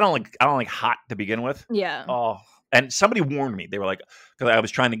 And like I don't like hot to begin with. Yeah. Oh, and somebody warned me. They were like, because I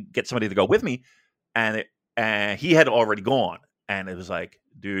was trying to get somebody to go with me, and he had already gone, and it was like,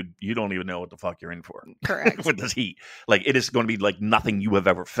 dude, you don't even know what the fuck you're in for. Correct. With this heat, like it is going to be like nothing you have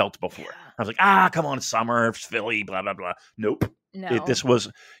ever felt before. I was like, come on, summer, Philly, blah blah blah. Nope. No.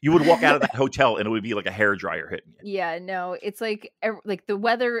 You would walk out of that hotel and it would be like a hairdryer hitting you. Yeah, no, it's like the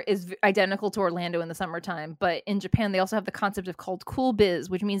weather is identical to Orlando in the summertime, but in Japan they also have the concept of called cool biz,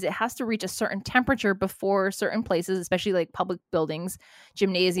 which means it has to reach a certain temperature before certain places, especially like public buildings,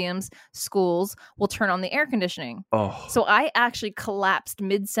 gymnasiums, schools, will turn on the air conditioning. Oh. So I actually collapsed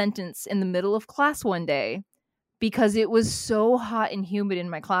mid-sentence in the middle of class one day because it was so hot and humid in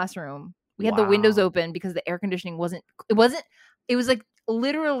my classroom. We had the windows open because the air conditioning it was like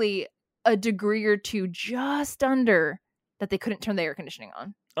literally a degree or two just under that they couldn't turn the air conditioning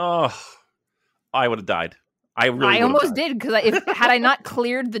on. Oh, I would have died. I almost did because had I not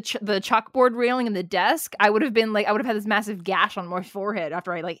cleared the chalkboard railing and the desk, I would have had this massive gash on my forehead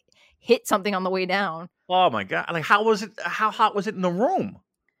after I like hit something on the way down. Oh my God. Like how hot was it in the room?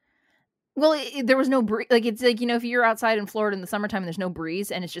 Well, there was no breeze. Like it's like, if you're outside in Florida in the summertime and there's no breeze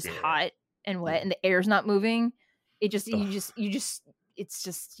and it's just hot and wet and the air's not moving. It just you just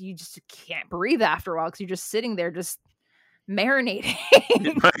can't breathe after a while because you're just sitting there just marinating.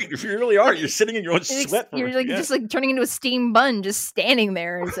 Right. You really are. You're sitting in your own sweat. You're like just like turning into a steam bun, just standing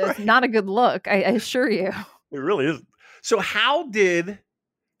there. So it's not a good look. I assure you. It really isn't. So how did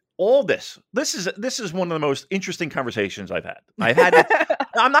all this? This is one of the most interesting conversations I've had.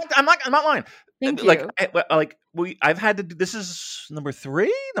 I'm not lying. Thank like, you. I've had to do. This is number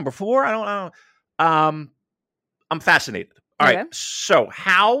 3, number 4. I don't know. I'm fascinated. All right. So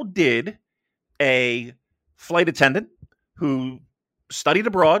how did a flight attendant who studied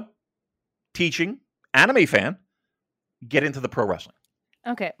abroad, teaching, anime fan, get into the pro wrestling?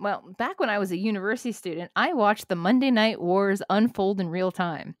 Okay, well, back when I was a university student, I watched the Monday Night Wars unfold in real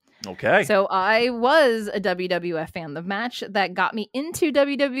time. Okay. So I was a WWF fan. The match that got me into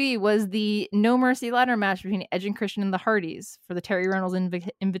WWE was the No Mercy ladder match between Edge and Christian and the Hardys for the Terry Reynolds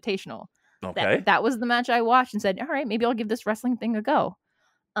Invitational. Okay. That was the match I watched and said, all right, maybe I'll give this wrestling thing a go.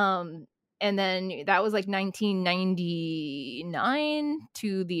 And then that was like 1999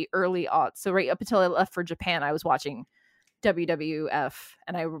 to the early aughts. So right up until I left for Japan, I was watching WWF,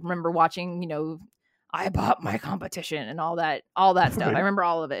 and I remember watching, I bought my competition and all that stuff. I remember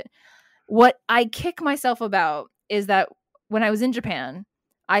all of it. What I kick myself about is that when I was in Japan,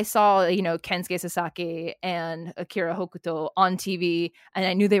 I saw, Kensuke Sasaki and Akira Hokuto on TV, and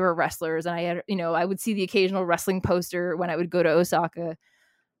I knew they were wrestlers, and I had, I would see the occasional wrestling poster when I would go to Osaka,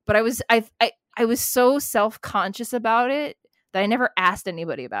 but I was so self-conscious about it that I never asked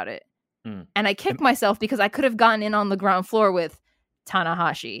anybody about it. And I kicked myself because I could have gotten in on the ground floor with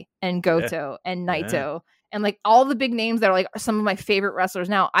Tanahashi and Goto and Naito and like all the big names that are like some of my favorite wrestlers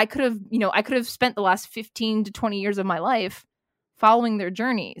now. I could have spent the last 15 to 20 years of my life following their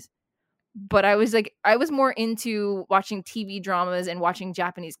journeys. But I was more into watching TV dramas and watching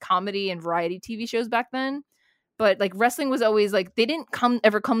Japanese comedy and variety TV shows back then. But like wrestling was always like, they didn't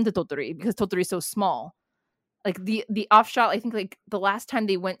ever come to Tottori because Tottori is so small. Like the offshot, I think like the last time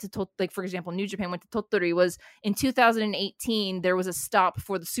they went to like, for example, New Japan went to Tottori was in 2018. There was a stop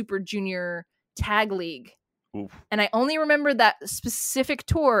for the Super Junior Tag League. Oof. And I only remember that specific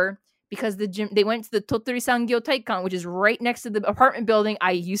tour because they went to the Tottori Sangyo Taikan, which is right next to the apartment building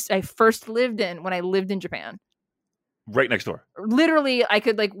I first lived in when I lived in Japan. Right next door. Literally, I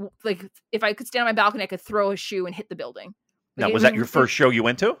could like if I could stand on my balcony, I could throw a shoe and hit the building. Now, was that your first show you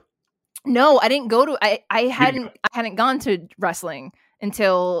went to? No, I didn't go to. I hadn't gone to wrestling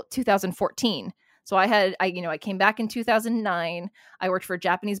until 2014. So I came back in 2009. I worked for a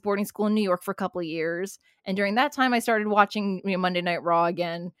Japanese boarding school in New York for a couple of years, and during that time, I started watching Monday Night Raw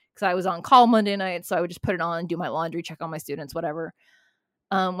again because I was on call Monday night. So I would just put it on, do my laundry, check on my students, whatever.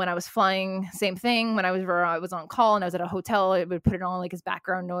 When I was flying, same thing. When I was on call and I was at a hotel, I would put it on like as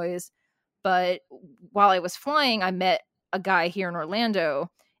background noise. But while I was flying, I met a guy here in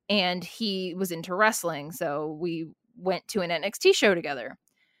Orlando. And he was into wrestling, so we went to an NXT show together.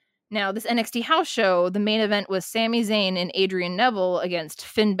 Now, this NXT house show, the main event was Sami Zayn and Adrian Neville against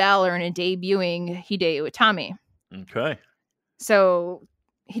Finn Balor and a debuting Hideo Itami. Okay. So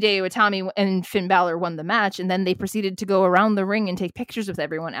Hideo Itami and Finn Balor won the match, and then they proceeded to go around the ring and take pictures with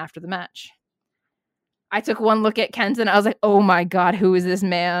everyone after the match. I took one look at Kenta, and I was like, oh my God, who is this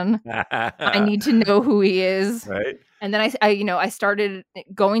man? I need to know who he is. Right. And then I started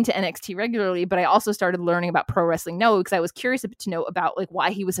going to NXT regularly, but I also started learning about Pro Wrestling Noah because I was curious to know about like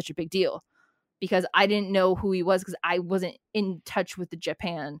why he was such a big deal, because I didn't know who he was because I wasn't in touch with the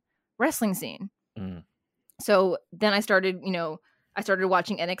Japan wrestling scene. So then I started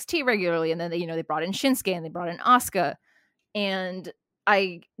watching NXT regularly, and then they brought in Shinsuke and they brought in Asuka, and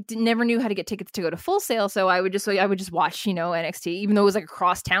I never knew how to get tickets to go to Full Sail, so I would just watch NXT, even though it was like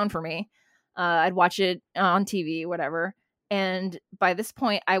across town for me. I'd watch it on TV, whatever. And by this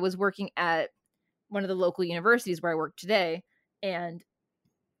point, I was working at one of the local universities where I work today, and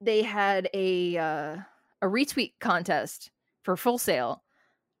they had a retweet contest for Full Sail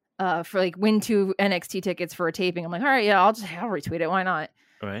for like win 2 NXT tickets for a taping. I'm like, all right, yeah, I'll retweet it. Why not?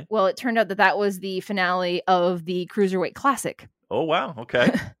 All right. Well, it turned out that was the finale of the Cruiserweight Classic. Oh, wow.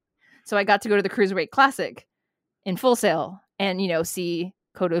 Okay. So I got to go to the Cruiserweight Classic in Full Sail and, see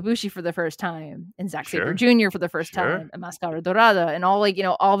Kota Ibushi for the first time and Zack Sabre Jr. for the first time and Mascara Dorada and all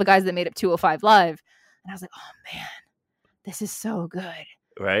all the guys that made up 205 Live. And I was like, oh man, this is so good.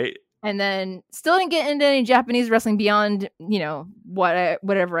 Right. And then still didn't get into any Japanese wrestling beyond,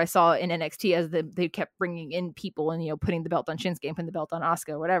 whatever I saw in NXT as they kept bringing in people and, putting the belt on Shinsuke and putting the belt on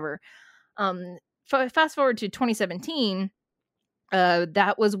Asuka, whatever. Fast forward to 2017.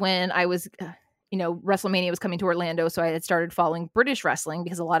 That was when I was, WrestleMania was coming to Orlando. So I had started following British wrestling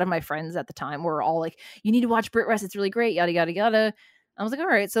because a lot of my friends at the time were all like, you need to watch Brit Rest. It's really great. Yada, yada, yada. I was like, all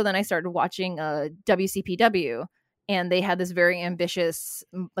right. So then I started watching WCPW. and they had this very ambitious,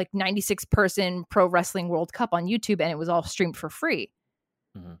 like 96 person pro wrestling World Cup on YouTube, and it was all streamed for free.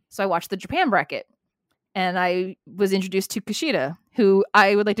 Mm-hmm. So I watched the Japan bracket. And I was introduced to Kushida, who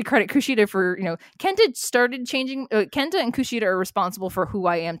I would like to credit Kushida for, Kenta started changing. Kenta and Kushida are responsible for who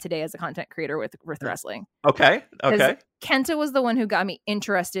I am today as a content creator with wrestling. Okay. Kenta was the one who got me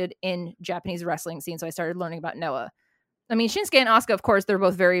interested in Japanese wrestling scene. So I started learning about Noah. I mean, Shinsuke and Asuka, of course, they're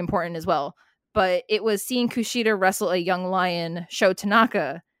both very important as well. But it was seeing Kushida wrestle a young lion, Sho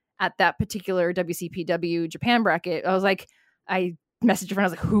Tanaka, at that particular WCPW Japan bracket. I was like, I messaged a friend.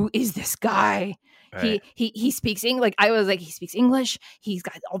 I was like, who is this guy? Right. He speaks English. Like, I was like, he speaks English. He's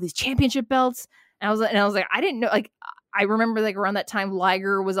got all these championship belts. And I was like, I didn't know. Like, I remember like around that time,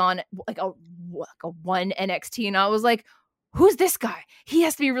 Liger was on like a one NXT, and I was like, who's this guy? He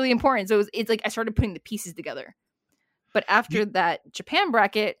has to be really important. So it's like I started putting the pieces together. But after that Japan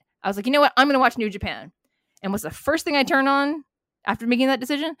bracket, I was like, you know what? I'm going to watch New Japan. And what's the first thing I turn on after making that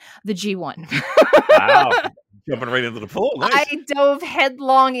decision? The G1. Wow. Jumping right into the pool. Nice. I dove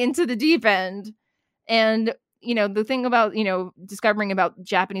headlong into the deep end. And, the thing about, discovering about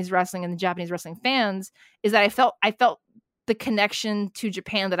Japanese wrestling and the Japanese wrestling fans is that I felt the connection to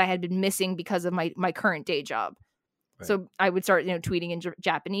Japan that I had been missing because of my current day job. Right. So I would start, tweeting in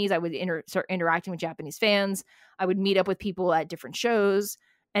Japanese. I would start interacting with Japanese fans. I would meet up with people at different shows.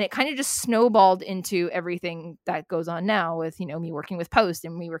 And it kind of just snowballed into everything that goes on now with, me working with Post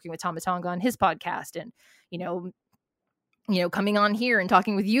and me working with Tama Tonga on his podcast and, coming on here and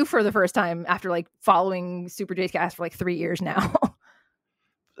talking with you for the first time after like following Super J's Cast for like 3 years now.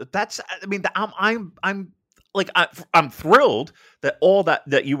 I'm thrilled that all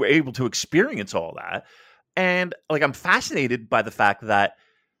that you were able to experience all that. And like, I'm fascinated by the fact that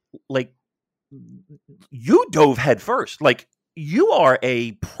like you dove head first. Like, you are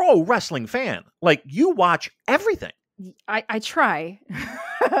a pro wrestling fan. Like, you watch everything. I try.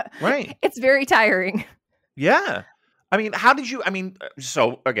 Right. It's very tiring. Yeah. I mean,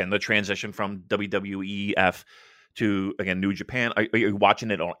 so again, the transition from WWEF to, again, New Japan, are you watching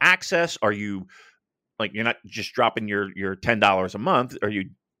it on Access? Are you like, you're not just dropping your $10 a month? Are you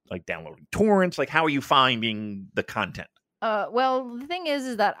like downloading torrents? Like, how are you finding the content? Well, the thing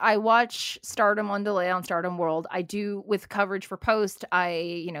is that I watch Stardom on delay on Stardom World. I do with coverage for Post.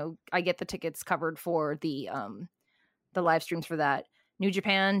 I get the tickets covered for the live streams for that. New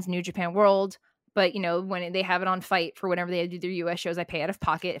Japan World. But, when they have it on Fight for whenever they do their US shows, I pay out of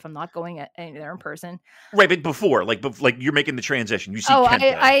pocket if I'm not going there in person. Right, but before, like you're making the transition. You see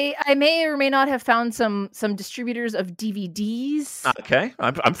I may or may not have found some distributors of DVDs. Okay,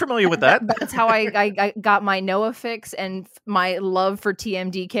 I'm familiar with that. That's how I got my Noah fix and my love for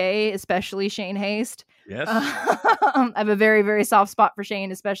TMDK, especially Shane Haste. Yes. I have a very, very soft spot for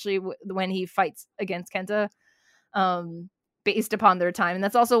Shane, especially when he fights against Kenta. Based upon their time. And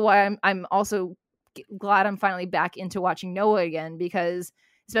that's also why I'm also glad I'm finally back into watching Noah again, because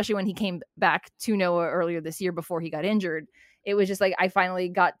especially when he came back to Noah earlier this year before he got injured, it was just like I finally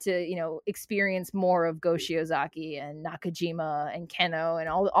got to, experience more of Go Shiozaki and Nakajima and Keno and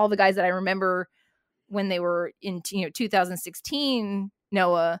all the guys that I remember when they were in 2016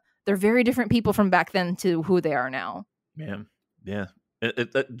 Noah. They're very different people from back then to who they are now. Man, yeah.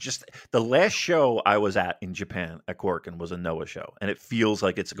 Just the last show I was at in Japan at Korakuen was a Noah show, and it feels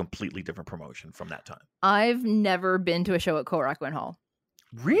like it's a completely different promotion from that time. I've never been to a show at Korakuen Hall.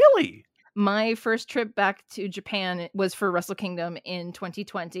 Really? My first trip back to Japan was for Wrestle Kingdom in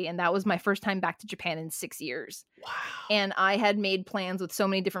 2020, and that was my first time back to Japan in 6 years. Wow. And I had made plans with so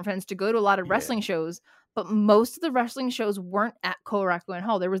many different friends to go to a lot of wrestling shows, but most of the wrestling shows weren't at Korakuen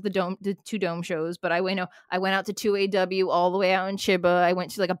Hall. There was the two dome shows, but I went out to 2AW all the way out in Chiba. I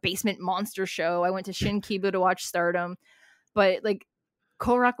went to like a Basement Monster show. I went to Shinkiba to watch Stardom, but like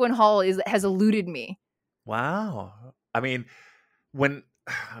Korakuen Hall has eluded me. Wow. I mean, when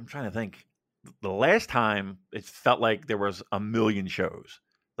I'm trying to think, the last time it felt like there was a million shows,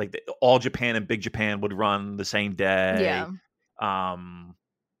 like All Japan and Big Japan would run the same day. Yeah. I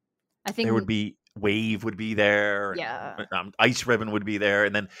think there would be. Wave would be there. Yeah. And, Ice Ribbon would be there.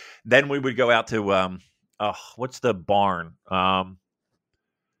 And then we would go out to, what's the barn?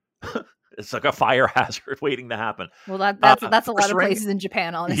 It's like a fire hazard waiting to happen. Well, that's a lot of places in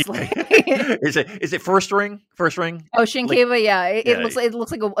Japan, honestly. Is it First Ring? First Ring? Oh, Shinkiba, yeah. It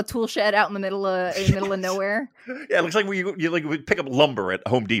looks like a tool shed out in the middle of nowhere. Yeah, it looks like we pick up lumber at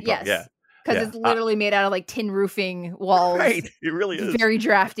Home Depot. Yes. Yeah. Because it's literally made out of like tin roofing walls. Right, it really is. Very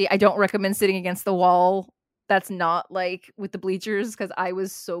drafty. I don't recommend sitting against the wall. That's not like with the bleachers because I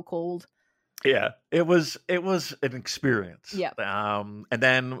was so cold. Yeah, it was an experience. Yeah. And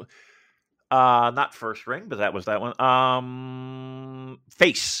then Not First Ring, but that was that one.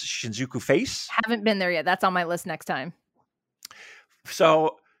 Face, Shinjuku Face. Haven't been there yet. That's on my list next time.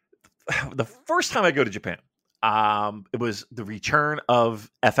 So the first time I go to Japan, it was the return of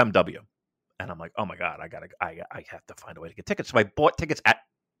FMW. And I'm like, oh my God, I have to find a way to get tickets. So I bought tickets at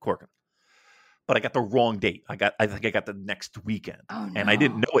Corcoran, but I got the wrong date. I think I got the next weekend. Oh, no. And I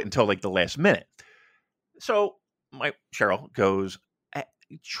didn't know it until like the last minute. So my Cheryl goes,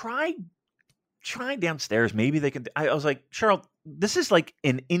 try downstairs. Maybe they can. I was like, Cheryl, this is like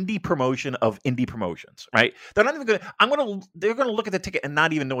an indie promotion of indie promotions, right? They're not even going to, they're going to look at the ticket and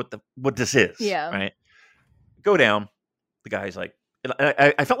not even know what this is. Yeah. Right. Go down. The guy's like,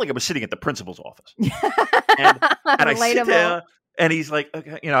 I felt like I was sitting at the principal's office. and I sit there and he's like,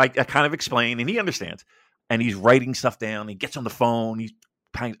 okay, I kind of explain and he understands. And he's writing stuff down. He gets on the phone. He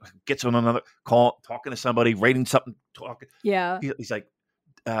gets on another call, talking to somebody, writing something, talking. Yeah. He's like,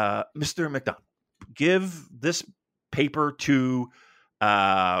 Mr. McDonald, give this paper to,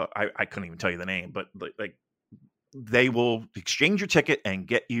 I couldn't even tell you the name, but like they will exchange your ticket and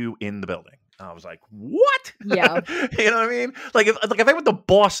get you in the building. I was like, what? Yeah. You know what I mean? Like if I went to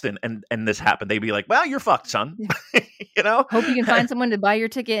Boston and this happened, they'd be like, well, you're fucked, son. Hope you can find someone to buy your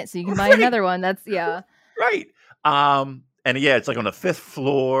ticket so you can buy another one. That's Right. And yeah, it's like on the 5th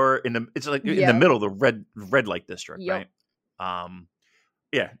floor it's like in the middle of the red light district, yep. Right?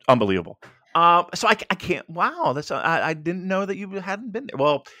 Yeah, unbelievable. So I can't. Wow, I didn't know that you hadn't been there.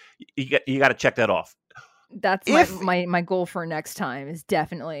 Well, you got to check that off. That's my goal for next time is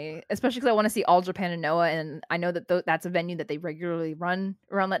definitely, especially because I want to see All Japan and Noah, and I know that that's a venue that they regularly run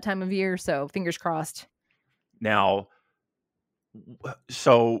around that time of year. So fingers crossed. Now,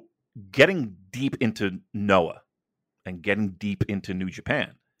 so getting deep into Noah and getting deep into New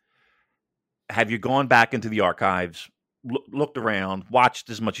Japan, have you gone back into the archives, looked around, watched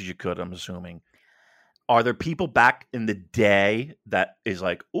as much as you could? I'm assuming. Are there people back in the day that is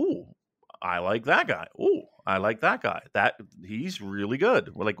like, ooh, I like that guy. Ooh, I like that guy. He's really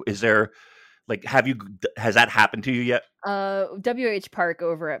good. Like, is there, like, has that happened to you yet? WH Park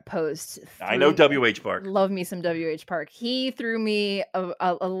over at Post. I know WH Park. Love me some WH Park. He threw me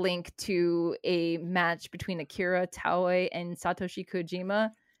a link to a match between Akira Taue and Satoshi Kojima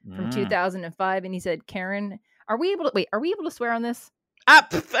from 2005, and he said, "Karen, are we able to swear on this?"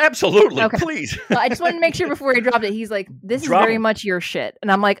 Absolutely, okay. Please. I just wanted to make sure before he dropped it. He's like, "This is very much your shit,"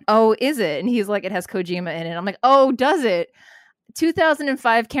 and I'm like, "Oh, is it?" And he's like, "It has Kojima in it." I'm like, "Oh, does it?"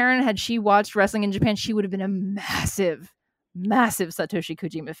 2005, Karen, had she watched wrestling in Japan, she would have been a massive Satoshi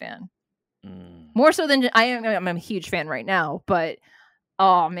Kojima fan. More so than I'm a huge fan right now, but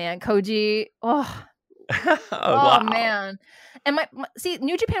oh man, Koji, wow. Man. And see,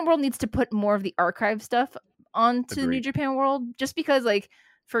 New Japan World needs to put more of the archive stuff onto New Japan World, just because, like,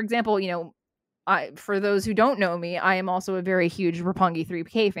 for example, for those who don't know me, I am also a very huge Roppongi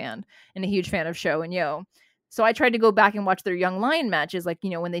 3K fan and a huge fan of Sho and Yo. So I tried to go back and watch their Young Lion matches, like,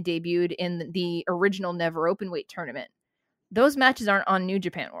 when they debuted in the original Never Openweight tournament. Those matches aren't on New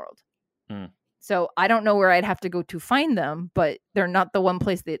Japan World. So I don't know where I'd have to go to find them, but they're not the one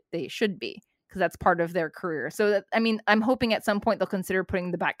place that they should be, because that's part of their career. So I'm hoping at some point they'll consider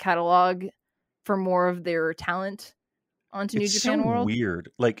putting the back catalog for more of their talent onto New Japan World. It's so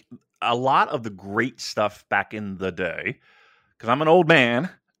weird. Like, a lot of the great stuff back in the day, because I'm an old man.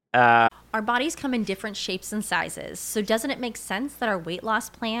 Our bodies come in different shapes and sizes, so doesn't it make sense that our weight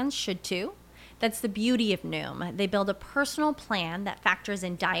loss plans should too? That's the beauty of Noom. They build a personal plan that factors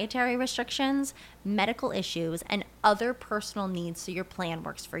in dietary restrictions, medical issues, and other personal needs so your plan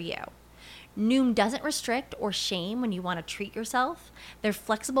works for you. Noom doesn't restrict or shame when you want to treat yourself. Their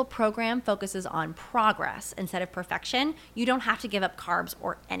flexible program focuses on progress instead of perfection. You don't have to give up carbs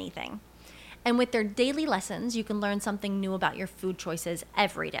or anything. And with their daily lessons, you can learn something new about your food choices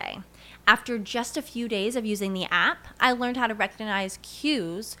every day. After just a few days of using the app, I learned how to recognize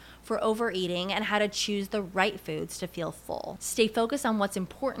cues for overeating and how to choose the right foods to feel full. Stay focused on what's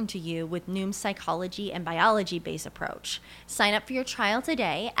important to you with Noom's psychology and biology-based approach. Sign up for your trial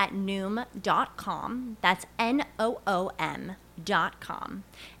today at Noom.com. That's Noom.com.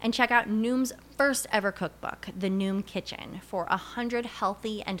 And check out Noom's first ever cookbook, The Noom Kitchen, for 100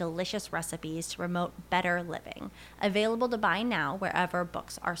 healthy and delicious recipes to promote better living. Available to buy now wherever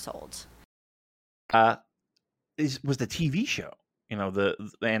books are sold. Was the TV show,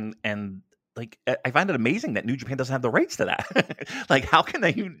 and like, I find it amazing that New Japan doesn't have the rights to that. Like, how can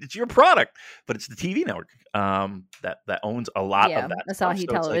they? It's your product, but it's the TV network that owns a lot of that. Asahi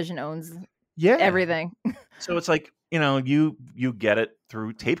Television owns everything. everything. So it's like, you get it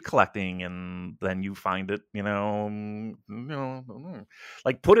through tape collecting, and then you find it,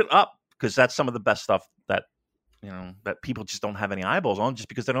 like, put it up, because that's some of the best stuff that that people just don't have any eyeballs on, just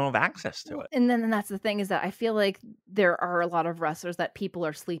because they don't have access to it. And then that's the thing, is that I feel like there are a lot of wrestlers that people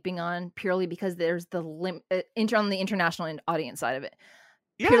are sleeping on purely because there's the on the international audience side of it.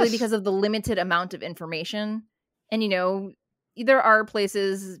 Purely because of the limited amount of information. And, there are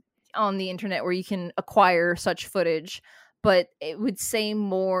places on the internet where you can acquire such footage, but it would say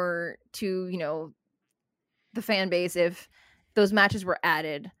more to, the fan base if those matches were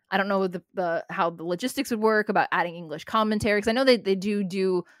added. I don't know how the logistics would work about adding English commentary, because I know they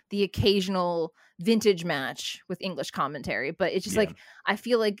do the occasional vintage match with English commentary, but it's just like, I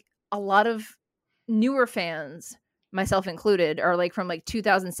feel like a lot of newer fans, myself included, are like from like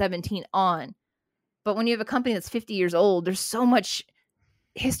 2017 on. But when you have a company that's 50 years old, there's so much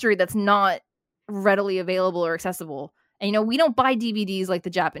history that's not readily available or accessible. And we don't buy DVDs like the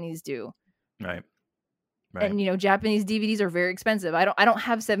Japanese do. Right. And Japanese DVDs are very expensive. I don't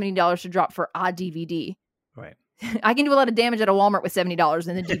have $70 to drop for a DVD. Right. I can do a lot of damage at a Walmart with $70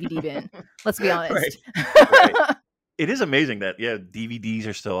 in the DVD bin. Let's be honest. Right. It is amazing that DVDs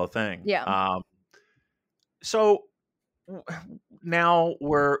are still a thing. Yeah. So now,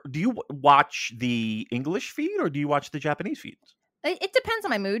 do you watch the English feed or do you watch the Japanese feeds? It depends on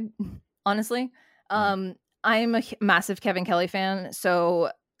my mood, honestly. I'm a massive Kevin Kelly fan,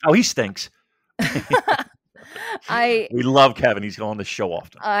 so he stinks. We love Kevin. He's on the show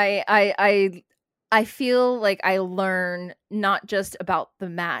often. I feel like I learn not just about the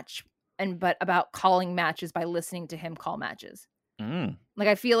match but about calling matches by listening to him call matches. Like,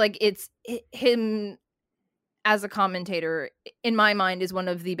 I feel like it's him as a commentator, in my mind, is one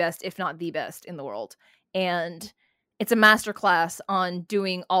of the best, if not the best, in the world. And it's a masterclass on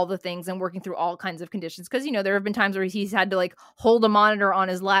doing all the things and working through all kinds of conditions. Because, there have been times where he's had to like hold a monitor on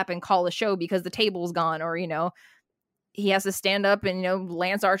his lap and call a show because the table's gone, or, he has to stand up and,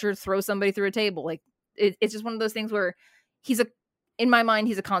 Lance Archer throw somebody through a table. Like, it's just one of those things where in my mind,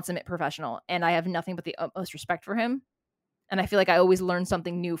 he's a consummate professional, and I have nothing but the utmost respect for him. And I feel like I always learn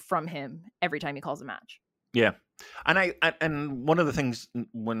something new from him every time he calls a match. Yeah. And and one of the things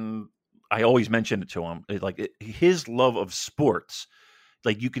when I always mention it to him, is like his love of sports,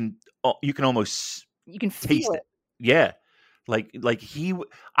 like you can almost taste feel it. Yeah. Like if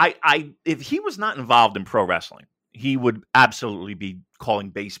he was not involved in pro wrestling, he would absolutely be calling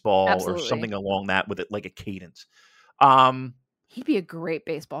baseball or something along that with it, like a cadence. He'd be a great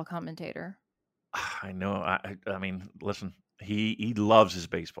baseball commentator. I know. I mean, listen, he loves his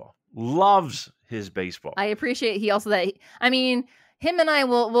baseball. Loves his baseball. I appreciate him and I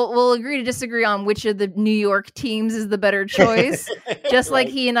will agree to disagree on which of the New York teams is the better choice. Just like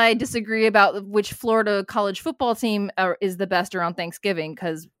he and I disagree about which Florida college football team is the best around Thanksgiving,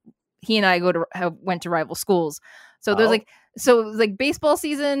 because he and I went to rival schools. So there's like baseball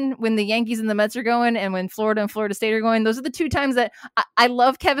season when the Yankees and the Mets are going, and when Florida and Florida State are going. Those are the two times that I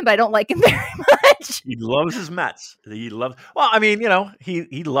love Kevin, but I don't like him very much. He loves his Mets. He loves. Well, I mean,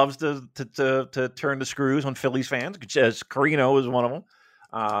 he loves to turn the screws on Phillies fans, as Carino is one of them.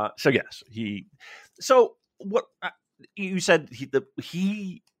 So yes, So what you said? The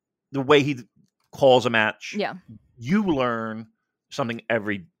way he calls a match. Yeah. You learn something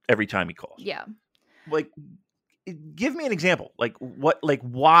every time he calls. Yeah. Like, give me an example. Like what? Like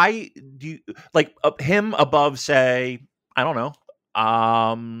why do you like him above? Say, I don't know.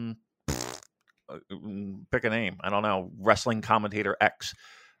 Pick a name. I don't know. Wrestling commentator X.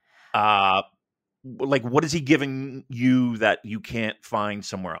 Like, what is he giving you that you can't find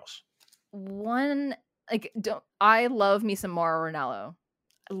somewhere else? I love me some Mauro Ranallo.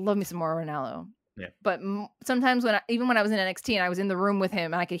 I love me some Mauro Ranallo. Yeah. But sometimes even when I was in NXT and I was in the room with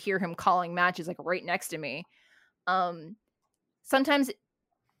him and I could hear him calling matches like right next to me, sometimes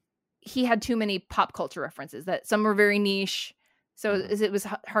he had too many pop culture references that some were very niche. So it was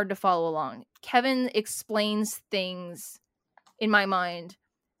hard to follow along. Kevin explains things in my mind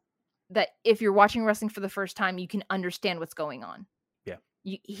that if you're watching wrestling for the first time, you can understand what's going on. Yeah.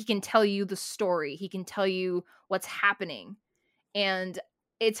 He can tell you the story. He can tell you what's happening. And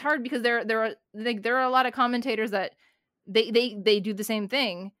it's hard because there are a lot of commentators that they do the same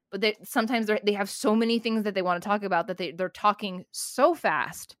thing, but sometimes they have so many things that they want to talk about that they're talking so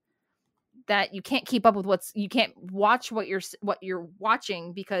fast that you can't keep up with you can't watch what you're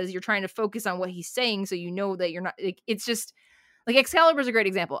watching because you're trying to focus on what he's saying. So that you're not, it's just like Excalibur is a great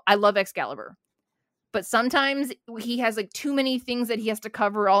example. I love Excalibur, but sometimes he has like too many things that he has to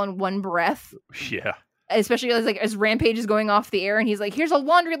cover all in one breath. Yeah. Especially as Rampage is going off the air and he's like, here's a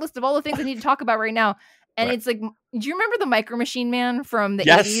laundry list of all the things I need to talk about right now. And It's like, do you remember the Micro Machine Man from the 80s?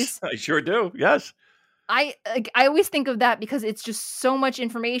 Yes, I sure do. Yes. I always think of that because it's just so much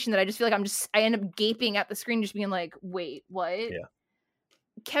information that I just feel like I end up gaping at the screen, just being like, wait, what? Yeah.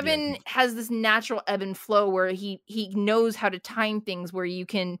 Kevin has this natural ebb and flow where he knows how to time things where you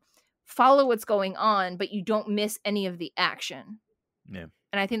can follow what's going on, but you don't miss any of the action. Yeah.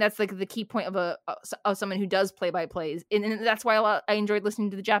 And I think that's like the key point of someone who does play-by-plays. And that's why I enjoyed listening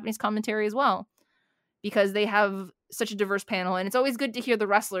to the Japanese commentary as well, because they have such a diverse panel. And it's always good to hear the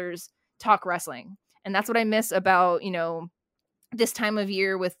wrestlers talk wrestling. And that's what I miss about, this time of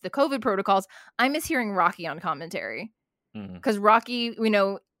year with the COVID protocols. I miss hearing Rocky on commentary. Because Rocky,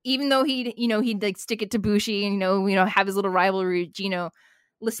 even though he'd like stick it to Bushi and, have his little rivalry,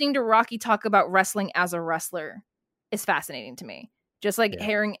 listening to Rocky talk about wrestling as a wrestler is fascinating to me. Just like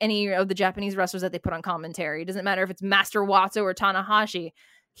hearing any of the Japanese wrestlers that they put on commentary. It doesn't matter if it's Master Wato or Tanahashi.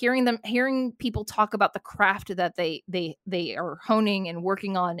 Hearing people talk about the craft that they are honing and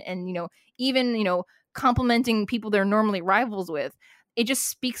working on, and even complimenting people they're normally rivals with. It just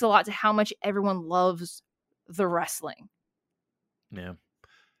speaks a lot to how much everyone loves the wrestling. Yeah.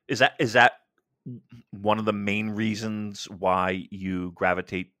 Is that one of the main reasons why you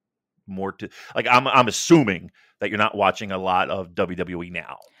gravitate more to, like, I'm assuming that you're not watching a lot of WWE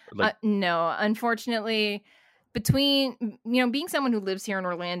now? No, unfortunately, between being someone who lives here in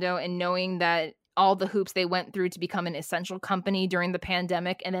Orlando and knowing that all the hoops they went through to become an essential company during the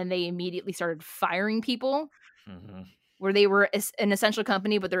pandemic, and then they immediately started firing people where they were an essential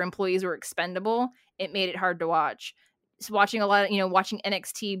company but their employees were expendable, it made it hard to watch. Watching a lot of, watching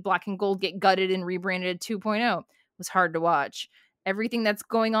NXT Black and Gold get gutted and rebranded 2.0 was hard to watch. Everything that's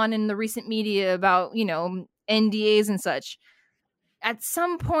going on in the recent media about, NDAs and such. At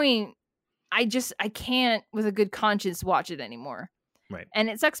some point, I can't with a good conscience watch it anymore. Right. And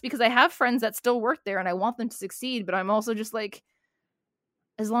it sucks because I have friends that still work there and I want them to succeed, but I'm also just like,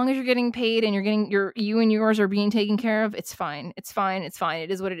 as long as you're getting paid and you're getting you and yours are being taken care of, it's fine. It's fine. It's fine. It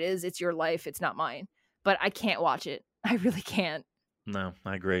is what it is. It's your life. It's not mine. But I can't watch it. I really can't. No,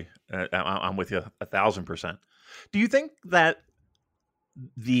 I agree. I'm with you 1,000%. Do you think that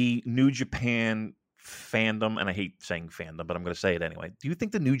the New Japan fandom, and I hate saying fandom, but I'm going to say it anyway. Do you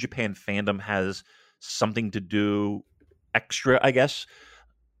think the New Japan fandom has something to do extra, I guess,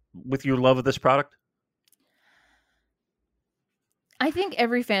 with your love of this product? I think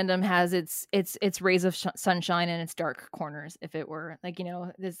every fandom has its rays of sunshine and its dark corners. If it were like,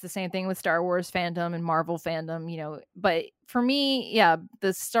 it's the same thing with Star Wars fandom and Marvel fandom, but for me, yeah,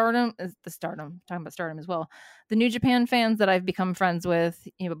 talking about Stardom as well. The New Japan fans that I've become friends with,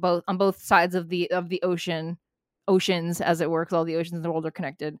 both on both sides of the oceans, as it were, because all the oceans in the world are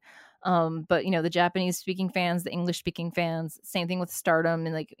connected. But the Japanese speaking fans, the English speaking fans, same thing with Stardom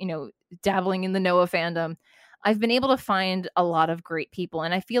and dabbling in the Noah fandom. I've been able to find a lot of great people,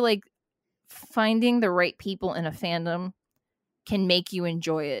 and I feel like finding the right people in a fandom can make you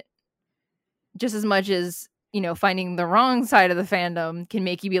enjoy it just as much as, finding the wrong side of the fandom can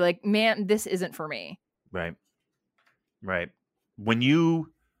make you be like, man, this isn't for me. Right. Do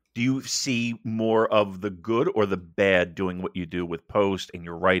you see more of the good or the bad doing what you do with Post and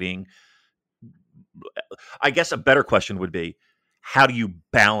your writing? I guess a better question would be, how do you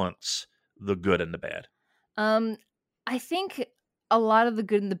balance the good and the bad? I think a lot of the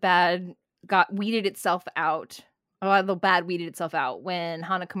good and the bad weeded itself out. A lot of the bad weeded itself out when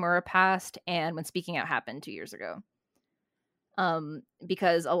Hana Kimura passed and when Speaking Out happened 2 years ago.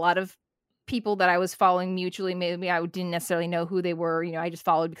 Because a lot of people that I was following mutually, maybe I didn't necessarily know who they were. I just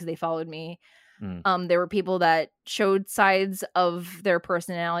followed because they followed me. There were people that showed sides of their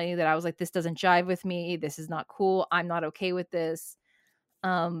personality that I was like, this doesn't jive with me. This is not cool. I'm not okay with this.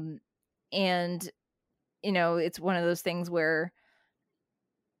 And it's one of those things where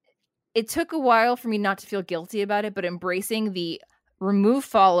it took a while for me not to feel guilty about it, but embracing the remove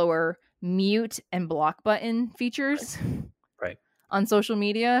follower, mute, and block button features right. on social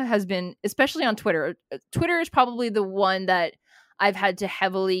media has been, especially on Twitter. Twitter is probably the one that I've had to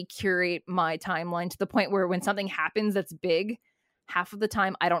heavily curate my timeline to the point where when something happens that's big, half of the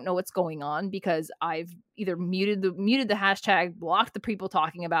time I don't know what's going on because I've either muted the hashtag, blocked the people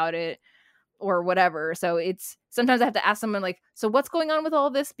talking about it, or whatever. So it's sometimes I have to ask someone like, so what's going on with all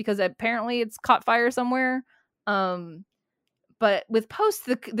this? Because apparently it's caught fire somewhere. But with Post,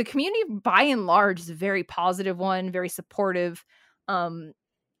 the community by and large is a very positive one, very supportive.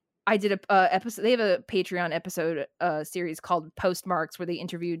 I did a episode. They have a Patreon episode series called Postmarks where they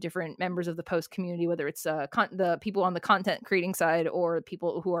interview different members of the Post community, whether it's the people on the content creating side or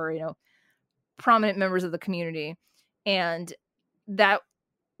people who are prominent members of the community. And that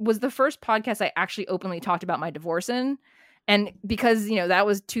was the first podcast I actually openly talked about my divorce in. And because, that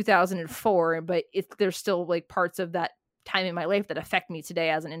was 2004, but there's still like parts of that time in my life that affect me today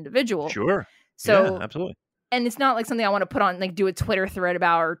as an individual. Sure. So yeah, absolutely. And it's not like something I want to put on, like do a Twitter thread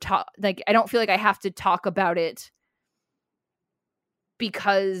about or talk. Like, I don't feel like I have to talk about it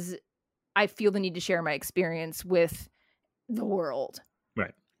because I feel the need to share my experience with the world.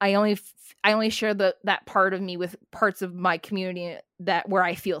 Right. I only share that part of me with parts of my community where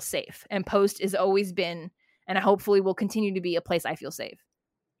I feel safe. And Post has always been, and hopefully will continue to be, a place I feel safe.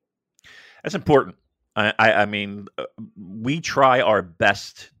 That's important. I mean, we try our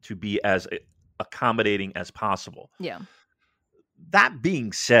best to be as accommodating as possible. Yeah. That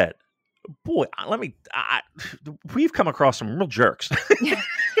being said, boy, we've come across some real jerks.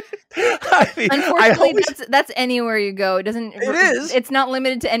 I mean, unfortunately, that's anywhere you go. It is. It's not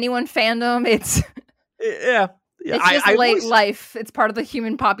limited to any one fandom. It's just life. It's part of the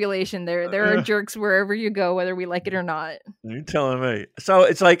human population. There are jerks wherever you go, whether we like it or not. You're telling me. So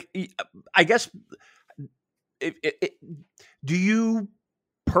it's like, I guess, do you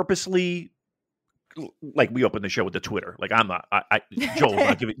purposely, like, we opened the show with the Twitter? Like, I'm not.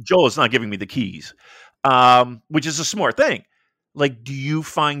 Joel is not giving me the keys, which is a smart thing. Like, do you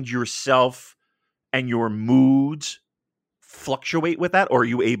find yourself and your moods fluctuate with that, or are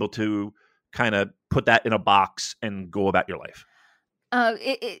you able to kind of put that in a box and go about your life?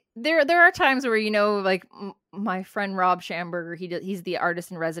 There are times where, like my friend Rob Schamberger, he's the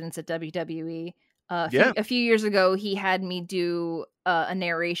artist in residence at WWE. A few years ago, he had me do a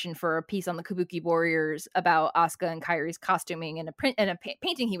narration for a piece on the Kabuki Warriors about Asuka and Kairi's costuming and a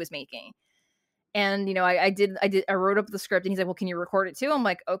painting he was making. And, I wrote up the script and he's like, well, can you record it too? I'm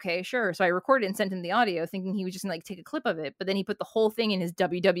like, okay, sure. So I recorded it and sent him the audio thinking he was just gonna take a clip of it. But then he put the whole thing in his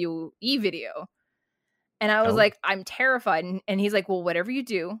WWE video. And I was like, I'm terrified. And he's like, well, whatever you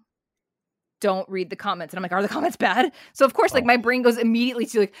do, don't read the comments. And I'm like, are the comments bad? So of course, like my brain goes immediately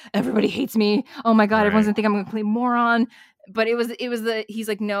to like, everybody hates me. Oh my God, everyone's gonna think I'm a complete moron. But he's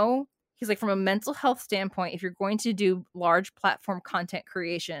like, no. He's like, from a mental health standpoint, if you're going to do large platform content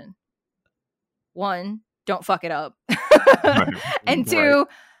creation, 1, don't fuck it up. And 2,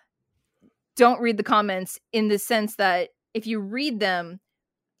 don't read the comments, in the sense that if you read them,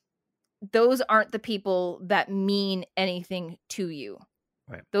 those aren't the people that mean anything to you.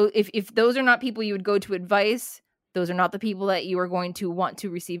 Right. Though if those are not people you would go to advice, those are not the people that you are going to want to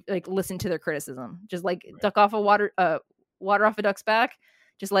receive, like, listen to their criticism. Just like duck off water off a duck's back.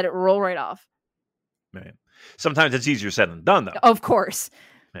 Just let it roll right off. Right. Sometimes it's easier said than done, though. Of course.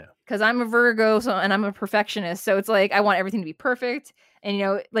 Yeah. Because I'm a Virgo, and I'm a perfectionist. So it's like, I want everything to be perfect.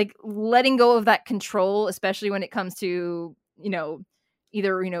 And, like, letting go of that control, especially when it comes to,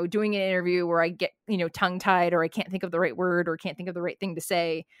 either, doing an interview where I get, tongue-tied, or I can't think of the right word, or can't think of the right thing to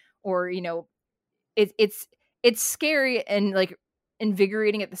say, or, it's scary and, like,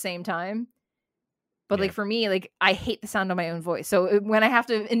 invigorating at the same time. But like, for me, like, I hate the sound of my own voice. So when I have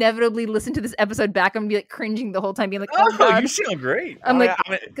to inevitably listen to this episode back, I'm gonna be like cringing the whole time, being like, "Oh God, you sound great." I'm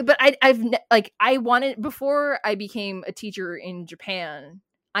but I wanted, before I became a teacher in Japan,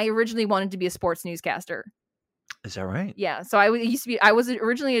 I originally wanted to be a sports newscaster. Is that right? Yeah. So I was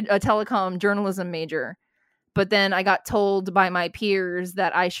originally a telecom journalism major, but then I got told by my peers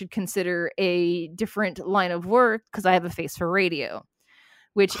that I should consider a different line of work because I have a face for radio.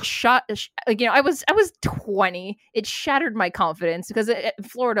 Which I was 20. It shattered my confidence because in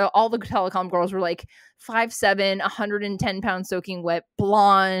Florida, all the telecom girls were like 5'7", 110 pounds soaking wet,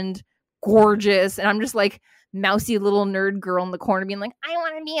 blonde, gorgeous. And I'm just like mousy little nerd girl in the corner being like, I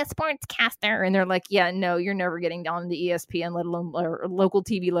want to be a sportscaster. And they're like, yeah, no, you're never getting down to ESPN, let alone or local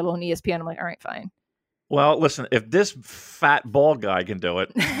TV, let alone ESPN. I'm like, all right, fine. Well, listen, if this fat bald guy can do it,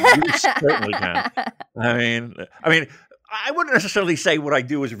 you certainly can. I mean, I wouldn't necessarily say what I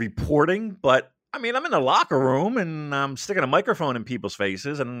do is reporting, but I mean, I'm in the locker room and I'm sticking a microphone in people's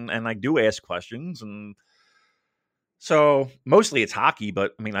faces and I do ask questions. And so mostly it's hockey,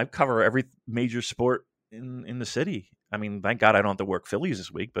 but I mean, I cover every major sport in the city. I mean, thank God I don't have to work Phillies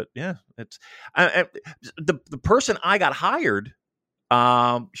this week, but yeah, it's the person I got hired.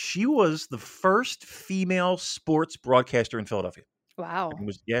 She was the first female sports broadcaster in Philadelphia. Wow.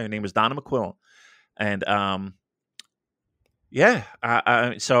 Her name was Donna McQuillan. And,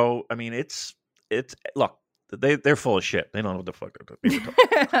 so I mean, it's look, they're full of shit. They don't know what the fuck they're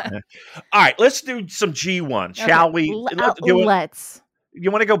talking. All right, let's do some G1, shall we? Let's. You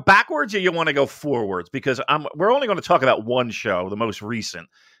want to go backwards or you want to go forwards? Because we're only going to talk about one show, the most recent,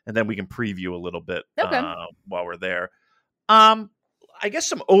 and then we can preview a little bit while we're there. I guess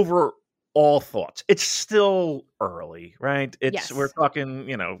some overall thoughts. It's still early, right? We're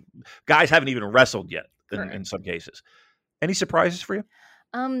talking, guys haven't even wrestled yet in some cases. Any surprises for you?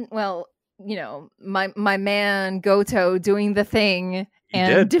 Well, my man Goto doing the thing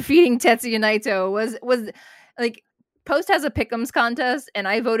did. defeating Tetsuya Naito was like, Post has a pick'ems contest, and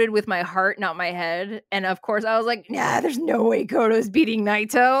I voted with my heart, not my head. And of course, I was like, "Nah, there's no way Goto's beating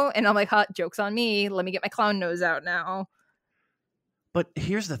Naito." And I'm like, "Hot joke's on me. Let me get my clown nose out now." But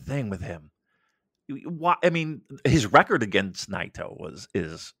here's the thing with him. I mean, his record against Naito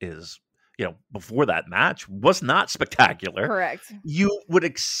is before that match was not spectacular. Correct. You would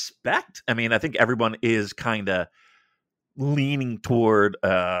expect. I mean, I think everyone is kind of leaning toward,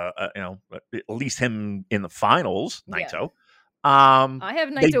 at least him in the finals, Naito. Yeah. I have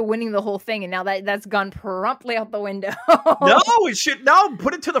Naito winning the whole thing, and now that's gone promptly out the window. No,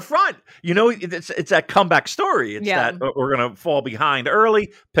 put it to the front. It's that comeback story. It's that we're going to fall behind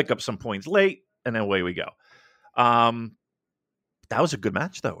early, pick up some points late, and then away we go. That was a good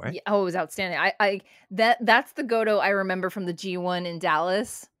match, though, right? Yeah, it was outstanding. That's the Goto I remember from the G1 in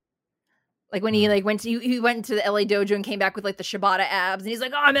Dallas. Like when he went to the LA Dojo and came back with like the Shibata abs, and he's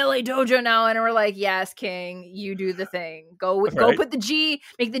like, "Oh, I'm LA Dojo now," and we're like, "Yes, King, you do the thing. Go put the G,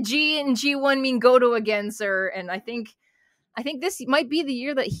 make the G and G1 mean Goto again, sir." And I think this might be the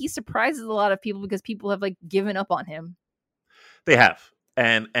year that he surprises a lot of people because people have like given up on him. They have,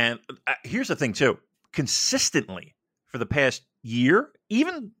 and here's the thing too: consistently for the past year,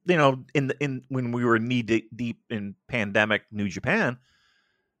 even in when we were knee deep in pandemic New Japan,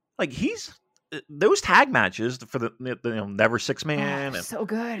 like those tag matches for the Never Six Man, so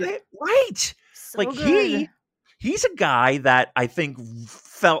good, right? So like good. He's a guy that I think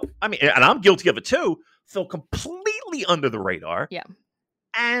felt. I mean, and I'm guilty of it too. Felt completely under the radar, yeah,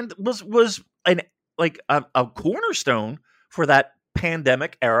 and was a cornerstone for that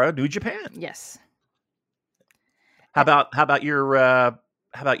pandemic era New Japan. Yes. How about your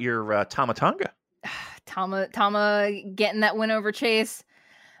Tama Tonga? Tama getting that win over Chase.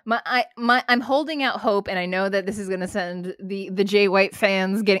 I'm holding out hope, and I know that this is going to send the Jay White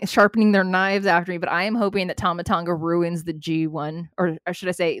fans sharpening their knives after me, but I am hoping that Tama Tonga ruins the G1, or should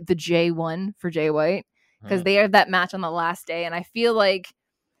I say the J1 for Jay White, because they have that match on the last day, and I feel like,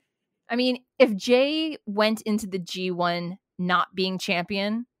 I mean, if Jay went into the G1 not being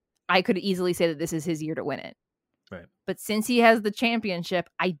champion, I could easily say that this is his year to win it. Right. But since he has the championship,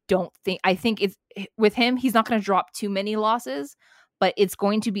 I think it's with him, he's not going to drop too many losses, but it's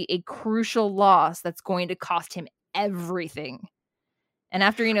going to be a crucial loss that's going to cost him everything. And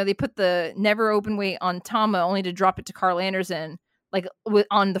after, they put the never open weight on Tama only to drop it to Carl Anderson, like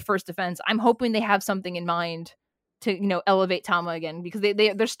on the first defense, I'm hoping they have something in mind to, elevate Tama again, because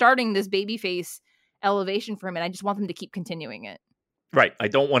they're starting this babyface elevation for him, and I just want them to keep continuing it. Right. I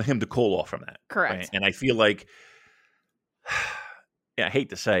don't want him to cool off from that. Correct. Right? And I feel like, I hate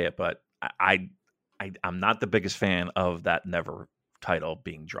to say it, but I'm not the biggest fan of that never title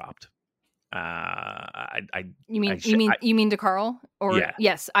being dropped. You mean to Carl? Or yeah,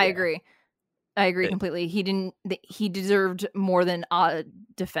 yes, I agree. I agree completely. He deserved more than a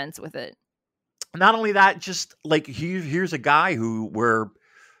defense with it. Not only that, just like here's a guy who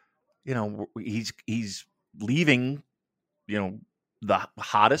he's leaving, the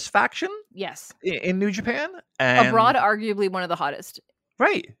hottest faction. Yes. In New Japan. And abroad, arguably one of the hottest.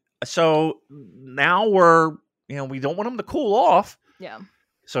 Right. So now we don't want him to cool off. Yeah.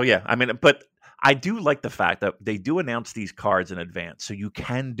 So yeah, I mean, but I do like the fact that they do announce these cards in advance, so you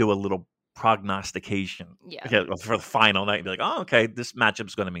can do a little prognostication for the final night. Be like, oh, okay, this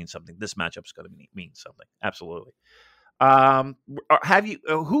matchup's going to mean something. This matchup's going to mean something. Absolutely.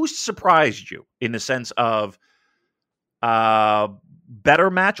 Who surprised you in the sense of better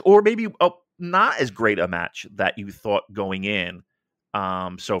match, or maybe not as great a match that you thought going in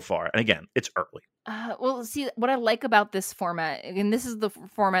so far? And again, it's early. Well, see, what I like about this format, and this is the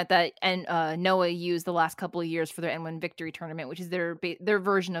format that Noah used the last couple of years for their N1 Victory Tournament, which is their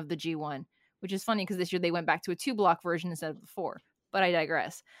version of the G1, which is funny because this year they went back to a 2-block version instead of the 4. But I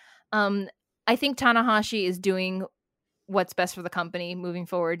digress. I think Tanahashi is doing what's best for the company moving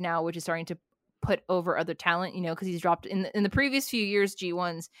forward now, which is starting to put over other talent, because he's dropped in the previous few years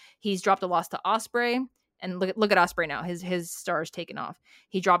G1s, he's dropped a loss to Ospreay. And look at Ospreay now. His star's taken off.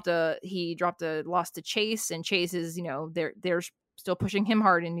 He dropped a loss to Chase, and Chase is, they're still pushing him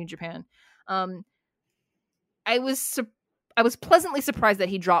hard in New Japan. I was pleasantly surprised that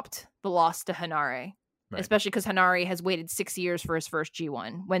he dropped the loss to Hanare, right. Especially because Hanare has waited 6 years for his first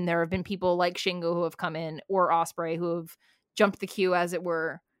G1, when there have been people like Shingo who have come in, or Ospreay who have jumped the queue, as it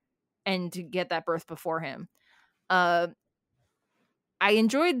were, and to get that berth before him. I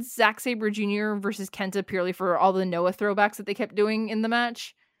enjoyed Zack Sabre Jr. versus Kenta purely for all the Noah throwbacks that they kept doing in the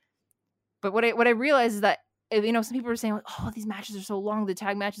match. But what I realized is that some people are saying, like, oh, these matches are so long. The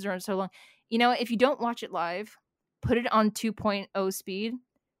tag matches are so long. If you don't watch it live, put it on 2.0 speed.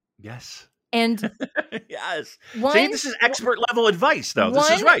 Yes. And yes. See, this is expert level advice, though. This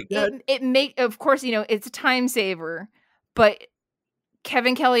is right. Of course, it's a time saver, but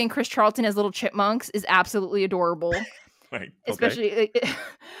Kevin Kelly and Chris Charlton as little chipmunks is absolutely adorable. Right. Especially,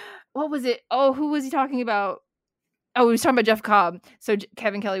 what was it? Oh, who was he talking about? Oh, he was talking about Jeff Cobb. So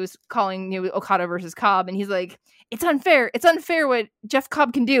Kevin Kelly was calling Okada versus Cobb, and he's like, "It's unfair. It's unfair what Jeff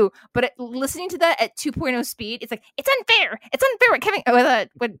Cobb can do." But listening to that at 2.0 speed, it's like, "It's unfair. It's unfair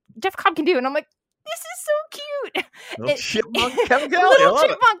what Jeff Cobb can do." And I'm like, "This is so cute." Little chipmunk Kevin Kelly. Little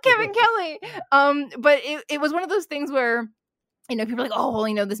chipmunk Kevin Kelly. But it was one of those things where, people are like, "Oh,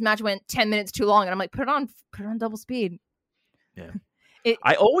 well, this match went 10 minutes too long," and I'm like, "Put it on double speed." Yeah.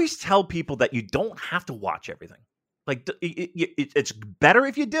 I always tell people that you don't have to watch everything. Like it's better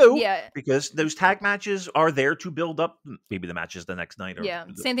if you do, because those tag matches are there to build up maybe the matches the next night.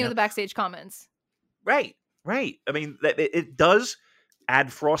 Same thing with the backstage comments. Right. I mean, it does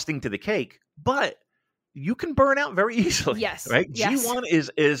add frosting to the cake, but you can burn out very easily. Yes. Right. Yes.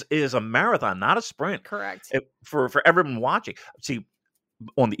 G1 is a marathon, not a sprint. Correct. For everyone watching. See,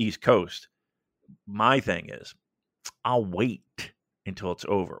 on the East Coast, my thing is, I'll wait until it's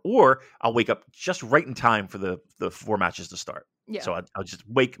over, or I'll wake up just right in time for the 4 matches to start. Yeah. So I'll just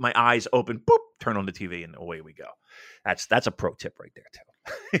wake my eyes open, boop, turn on the TV, and away we go. That's a pro tip right there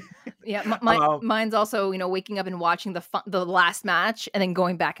too. Yeah, mine's also waking up and watching the last match, and then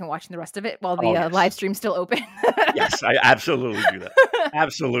going back and watching the rest of it while the live stream's still open. Yes, I absolutely do that.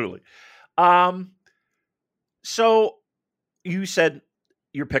 Absolutely. So you said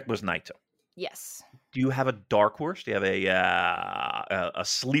your pick was Naito. Yes. Do you have a dark horse? Do you have a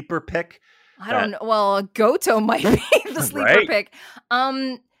sleeper pick? I don't know. Well, Goto might be the sleeper pick.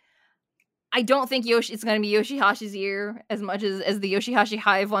 I don't think it's going to be Yoshihashi's year as much as the Yoshihashi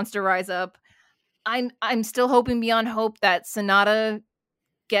Hive wants to rise up. I'm still hoping beyond hope that Sonata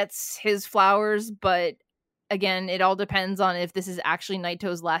gets his flowers, but again, it all depends on if this is actually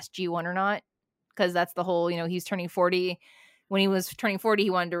Naito's last G1 or not, because that's the whole, he's turning 40. When he was turning 40, he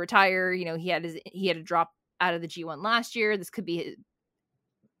wanted to retire. He had to drop out of the G1 last year. This could be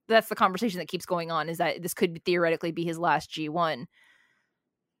that's the conversation that keeps going on, is that this could theoretically be his last G1.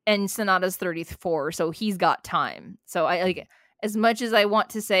 And Sonata's 34, so he's got time. So I like, as much as I want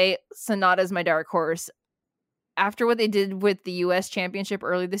to say Sonata's my dark horse, after what they did with the US Championship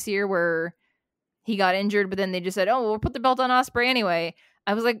early this year, where he got injured, but then they just said, "Oh, we'll put the belt on Ospreay anyway."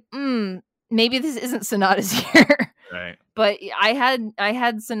 I was like, maybe this isn't Sonata's year. Right. But I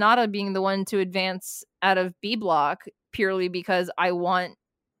had Sonata being the one to advance out of B block purely because I want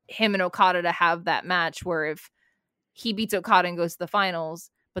him and Okada to have that match where if he beats Okada and goes to the finals,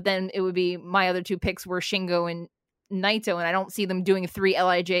 but then it would be my other 2 picks were Shingo and Naito, and I don't see them doing 3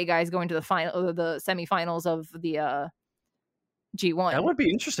 LIJ guys going to the semifinals of the G1. That would be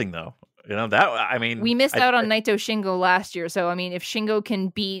interesting, though. We missed out on Naito Shingo last year, so if Shingo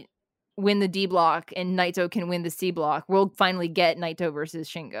can win the D block and Naito can win the C block, we'll finally get Naito versus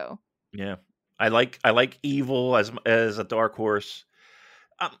Shingo. Yeah, I like Evil as a dark horse.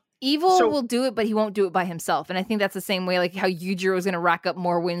 Evil will do it, but he won't do it by himself. And I think that's the same way, like how Yujiro is going to rack up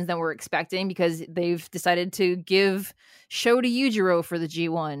more wins than we're expecting because they've decided to give Sho to Yujiro for the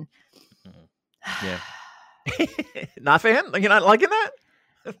G1. Yeah. Not a fan? You're not liking that?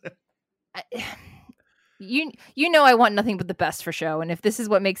 I want nothing but the best for Sho. And if this is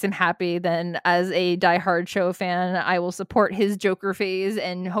what makes him happy, then as a diehard Sho fan, I will support his Joker phase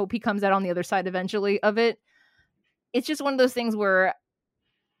and hope he comes out on the other side eventually of it. It's just one of those things where,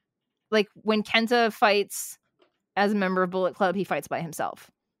 like, when Kenta fights as a member of Bullet Club, he fights by himself.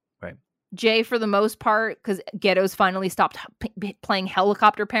 Right. Jay, for the most part, because Ghetto's finally stopped playing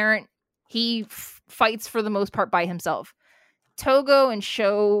helicopter parent, he fights for the most part by himself. Togo and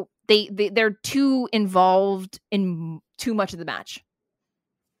Sho, they're too involved in too much of the match.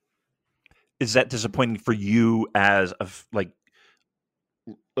 Is that disappointing for you as if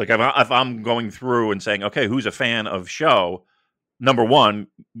I'm going through and saying, okay, who's a fan of Sho? Number one,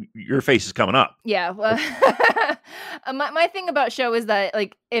 your face is coming up. Yeah. Well, my thing about Sho is that,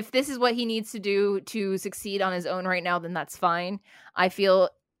 like, if this is what he needs to do to succeed on his own right now, then that's fine. I feel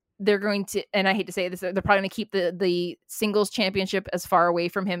they're going to, and I hate to say this, they're probably going to keep the singles championship as far away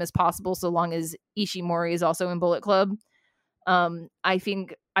from him as possible, so long as Ishimori is also in Bullet Club. I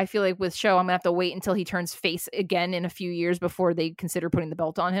feel like with Sho, I'm gonna have to wait until he turns face again in a few years before they consider putting the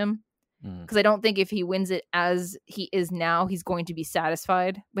belt on him. Because I don't think if he wins it as he is now, he's going to be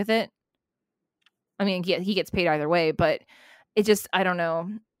satisfied with it. I mean, he gets paid either way, but it just, I don't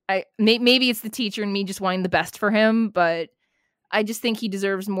know. maybe it's the teacher and me just wanting the best for him, but I just think he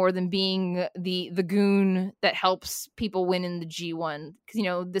deserves more than being the goon that helps people win in the G1.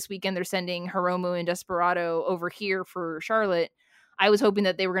 Because, this weekend they're sending Hiromu and Desperado over here for Charlotte. I was hoping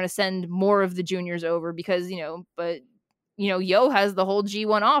that they were going to send more of the juniors over because, but Yo has the whole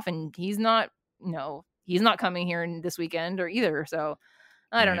G1 off and he's not coming here this weekend or either. So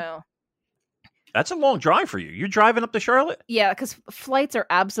I don't know. That's a long drive for you. You're driving up to Charlotte? Yeah, because flights are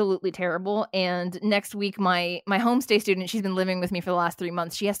absolutely terrible. And next week, my homestay student, she's been living with me for the last 3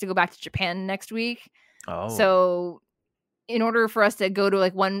 months. She has to go back to Japan next week. Oh. So in order for us to go to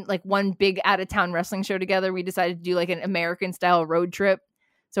one big out of town wrestling show together, we decided to do like an American style road trip.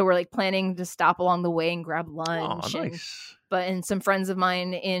 So we're like planning to stop along the way and grab lunch. Oh, nice. And some friends of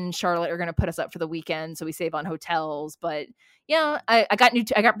mine in Charlotte are going to put us up for the weekend, so we save on hotels. But yeah, I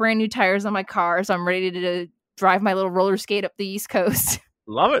got brand new tires on my car, so I'm ready to drive my little roller skate up the East Coast.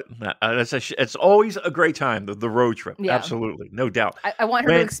 Love it. It's always a great time, the road trip. Yeah. Absolutely. No doubt. I want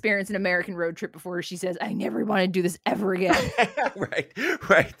her to experience an American road trip before she says, I never want to do this ever again. Right.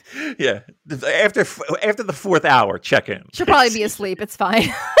 Yeah. After the 4th hour, check in. She'll probably be asleep. It's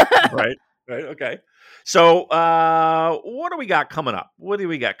fine. Right. Okay. So, what do we got coming up?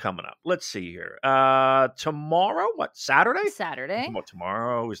 Let's see here. Tomorrow, what, Saturday? Saturday.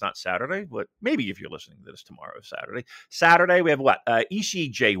 Tomorrow is not Saturday, but maybe if you're listening to this, tomorrow is Saturday. Saturday, we have what? Ishii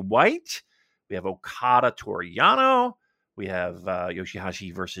Jay White. We have Okada Toru Yano. We have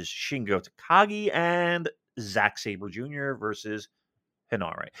Yoshihashi versus Shingo Takagi and Zack Sabre Jr. versus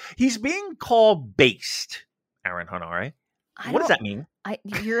Hinare. He's being called based, Aaron Hinare. What does that mean?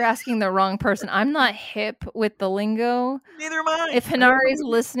 You're asking the wrong person. I'm not hip with the lingo. Neither am I. If Hinare is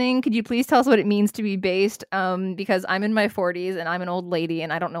listening, could you please tell us what it means to be based? Because I'm in my 40s and I'm an old lady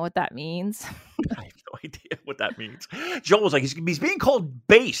and I don't know what that means. I have no idea what that means. Joel was like, he's being called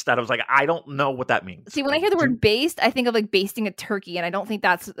based. I was like, I don't know what that means. See, when I hear the word based, I think of like basting a turkey, and I don't think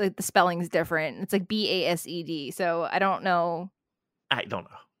that's like the spelling's different. It's like BASED. So I don't know.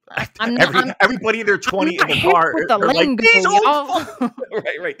 Everybody in their 20 in the car with the lingo, like, these old fucks.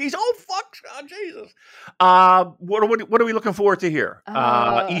 Right. These old fucks. Oh, Jesus. What are we looking forward to here?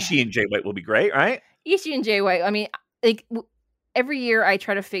 Ishii and Jay White will be great, right? Ishii and Jay White. I mean, like every year I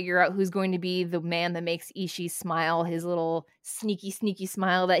try to figure out who's going to be the man that makes Ishii smile, his little sneaky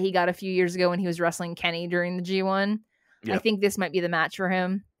smile that he got a few years ago when he was wrestling Kenny during the G1. Yep. I think this might be the match for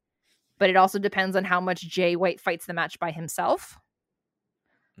him. But it also depends on how much Jay White fights the match by himself.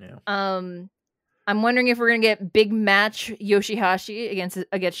 Yeah. I'm wondering if we're gonna get big match Yoshihashi against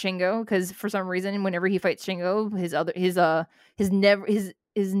Shingo, because for some reason whenever he fights Shingo,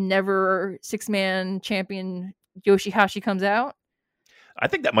 his never 6-man champion Yoshihashi comes out. I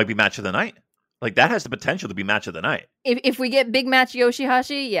think that might be match of the night. Like that has the potential to be match of the night. If we get big match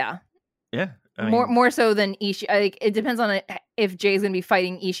Yoshihashi, yeah. Yeah. I mean, more so than Ishii. Like, it depends on if Jay's gonna be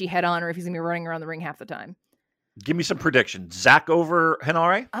fighting Ishii head on or if he's gonna be running around the ring half the time. Give me some predictions. Zack over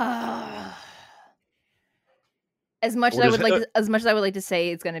Hinare? As much as I would like to say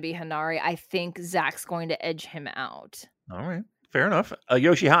it's going to be Hinare, I think Zack's going to edge him out. All right, fair enough.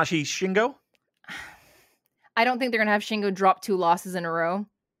 Yoshihashi Shingo? I don't think they're going to have Shingo drop 2 losses in a row.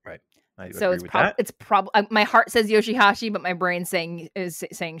 Right. So it's probably my heart says Yoshihashi, but my brain is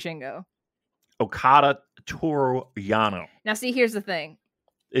saying Shingo. Okada Toru Yano. Now, see, here's the thing.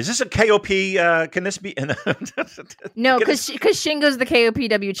 Is this a KOP? Can this be? No, because Shingo's the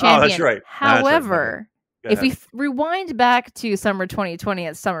KOPW champion. Oh, that's right. However, if we rewind back to Summer 2020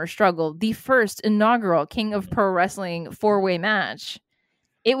 at Summer Struggle, the first inaugural King of Pro Wrestling 4-way match,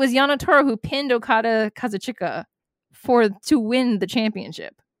 it was Yano Toru who pinned Okada Kazuchika to win the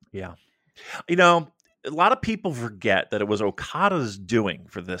championship. Yeah. A lot of people forget that it was Okada's doing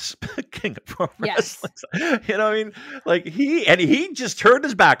for this King of Pro Wrestling. Yes. You know what I mean? Like he just turned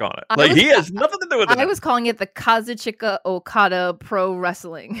his back on it. Like he has nothing to do with it. I was calling it the Kazuchika Okada Pro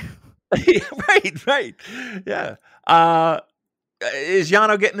Wrestling. Right. Yeah. Is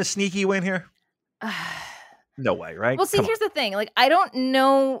Yano getting a sneaky win here? No way, right? Well, see, here's the thing. Like, I don't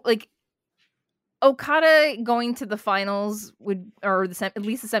know, like, Okada going to the finals at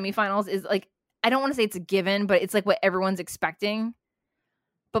least the semifinals is like, I don't want to say it's a given, but it's like what everyone's expecting.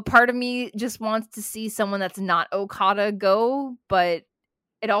 But part of me just wants to see someone that's not Okada go, but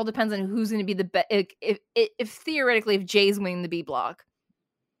it all depends on who's going to be the best. If theoretically, if Jay's winning the B block,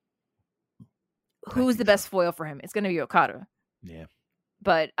 who's the best foil for him? It's going to be Okada. Yeah.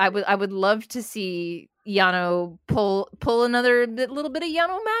 But I would love to see Yano pull another little bit of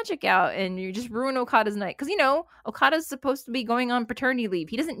Yano magic out, and you just ruin Okada's night. Because, Okada's supposed to be going on paternity leave.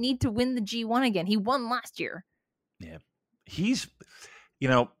 He doesn't need to win the G1 again. He won last year. Yeah. He's,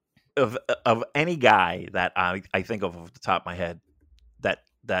 of any guy that I think of off the top of my head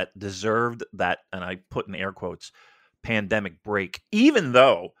that deserved that, and I put in air quotes, pandemic break, even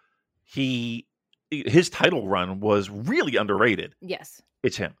though his title run was really underrated. Yes.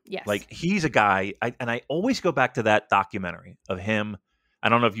 It's him. Yes. Like, he's a guy, and I always go back to that documentary of him. I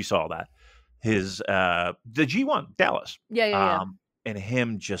don't know if you saw that. His the G1 Dallas. Yeah. And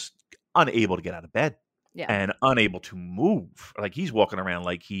him just unable to get out of bed. Yeah. And unable to move. Like, he's walking around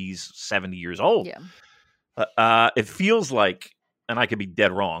like he's 70 years old. Yeah. It feels like, and I could be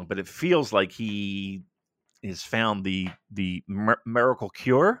dead wrong, but it feels like he has found the miracle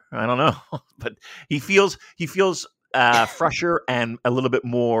cure. I don't know, but he feels fresher and a little bit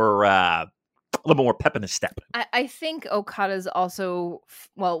more pep in his step. I think Okada's also,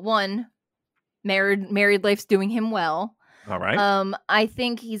 well, one, married life's doing him well. All right. I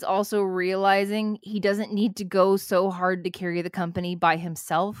think he's also realizing he doesn't need to go so hard to carry the company by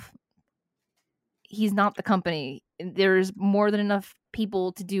himself. He's not the company. There's more than enough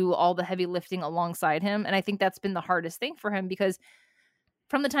people to do all the heavy lifting alongside him. And I think that's been the hardest thing for him, because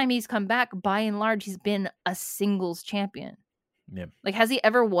from the time he's come back, by and large, he's been a singles champion. Yeah. Like, has he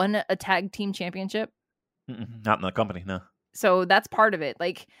ever won a tag team championship? Not in the company, no. So that's part of it.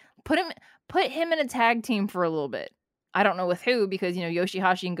 Like, put him in a tag team for a little bit. I don't know with who, because,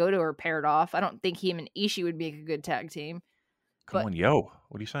 Yoshihashi and Goto are paired off. I don't think him and Ishii would make a good tag team. Come on, yo.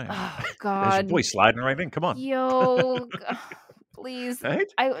 What are you saying? Oh, There's God. your boy sliding right in. Come on. Yo, please. Right?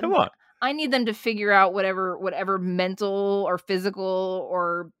 Come on. I need them to figure out whatever mental or physical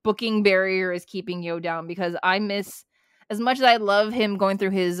or booking barrier is keeping Yo down, because I miss, as much as I love him going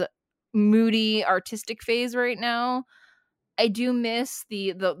through his moody artistic phase right now, I do miss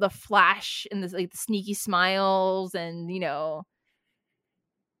the flash and the sneaky smiles, and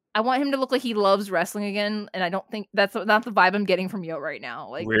I want him to look like he loves wrestling again, and I don't think that's not the vibe I'm getting from Yo right now.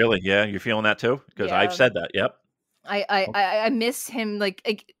 Like, really? Yeah, you're feeling that too? Because Yeah. I've said that. Yep. I miss him. Like,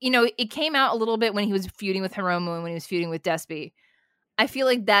 it came out a little bit when he was feuding with Hiromu and when he was feuding with Despy. I feel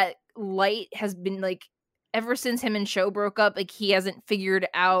like that light has been, like, ever since him and Sho broke up, like, he hasn't figured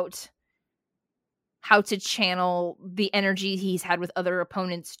out how to channel the energy he's had with other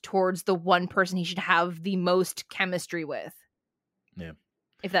opponents towards the one person he should have the most chemistry with. Yeah.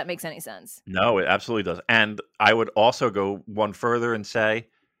 If that makes any sense. No, it absolutely does. And I would also go one further and say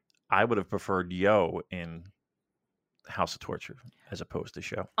I would have preferred Yo in House of Torture as opposed to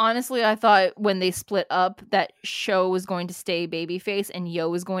Sho. Honestly, I thought when they split up that Sho was going to stay babyface and Yo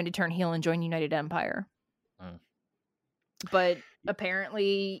was going to turn heel and join United Empire. But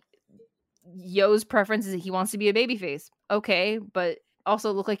apparently Yo's preference is that he wants to be a babyface. Okay, but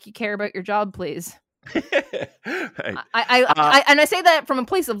also look like you care about your job, please. Hey. I say that from a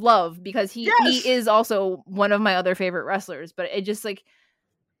place of love, because he Yes! is also one of my other favorite wrestlers, but it just, like,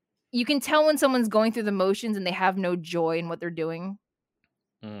 you can tell when someone's going through the motions and they have no joy in what they're doing.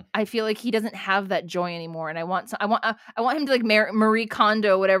 I feel like he doesn't have that joy anymore, and I want him to, like, Marie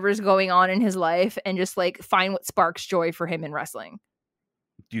Kondo whatever's going on in his life and just, like, find what sparks joy for him in wrestling.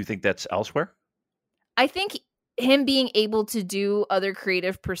 Do you think that's elsewhere? I think him being able to do other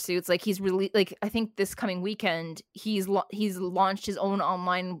creative pursuits, like, he's really, like, I think this coming weekend he's launched his own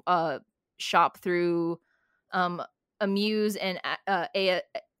online shop through Amuse and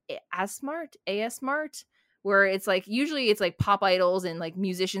ASmart, where it's like, usually it's like pop idols and like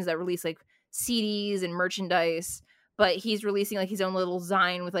musicians that release like CDs and merchandise, but he's releasing like his own little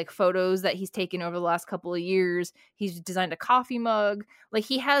Zine with like photos that he's taken over the last couple of years. He's designed a coffee mug. Like,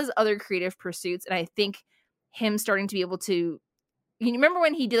 he has other creative pursuits, and I think him starting to be able to, you remember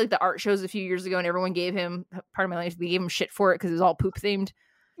when he did like the art shows a few years ago and everyone gave him, part of my life, they gave him shit for it because it was all poop themed.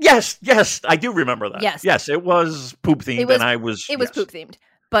 Yes, I do remember that. Yes, it was poop themed, and I was. It was poop themed,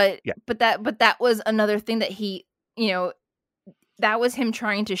 but that was another thing that he, that was him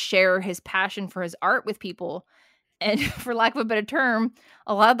trying to share his passion for his art with people, and for lack of a better term,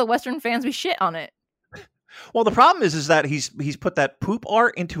 a lot of the Western fans we shit on it. Well, the problem is that he's put that poop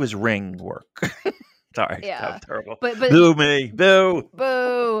art into his ring work. Sorry, Yeah. that was terrible. But Boo me, boo.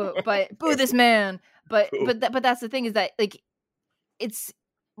 but boo this man. But that's the thing, is that, like, it's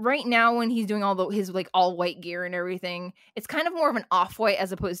right now when he's doing all his like all white gear and everything, it's kind of more of an off-white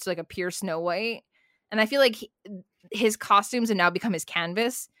as opposed to like a pure Snow White. And I feel like his costumes have now become his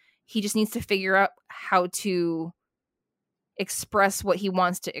canvas. He just needs to figure out how to express what he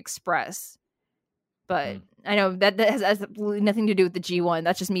wants to express. But I know that has absolutely nothing to do with the G1.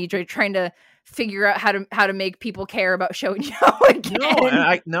 That's just me trying to figure out how to make people care about Sho and Yo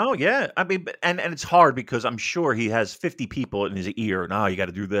again. Yeah. I mean, and it's hard because I'm sure he has 50 people in his ear. No, you got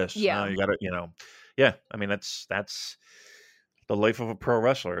to do this. Yeah. No, you got to, Yeah. I mean, that's The life of a pro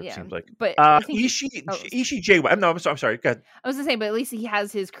wrestler, it Yeah, seems like. but I think Ishii Jay White. No, I'm sorry. Go ahead. I was gonna say, but at least he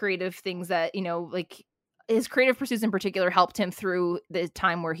has his creative things that, like his creative pursuits in particular helped him through the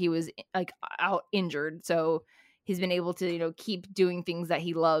time where he was like out injured. So he's been able to, keep doing things that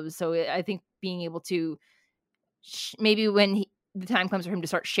he loves. So I think being able to maybe when the time comes for him to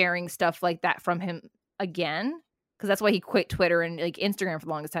start sharing stuff like that from him again, because that's why he quit Twitter and like Instagram for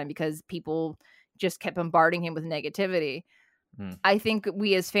the longest time, because people just kept bombarding him with negativity. I think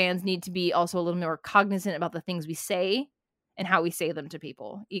we as fans need to be also a little more cognizant about the things we say and how we say them to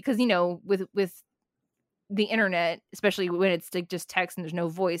people, because with the internet, especially when it's like just text and there's no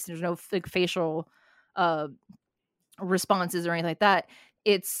voice, there's no like facial responses or anything like that,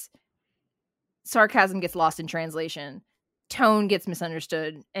 it's sarcasm gets lost in translation, tone gets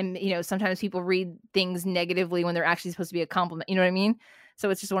misunderstood, and sometimes people read things negatively when they're actually supposed to be a compliment. You know what I mean? So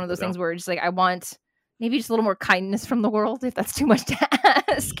it's just one of those things where it's just like, I want maybe just a little more kindness from the world, if that's too much to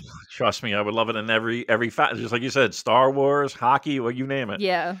ask. Trust me, I would love it in every just like you said, Star Wars, hockey, well, you name it.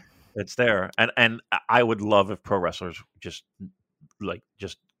 Yeah, it's there. And I would love if pro wrestlers just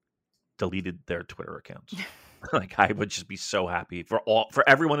deleted their Twitter accounts. Like, I would just be so happy for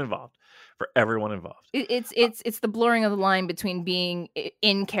everyone involved. It's the blurring of the line between being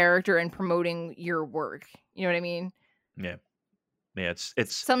in character and promoting your work. You know what I mean? Yeah.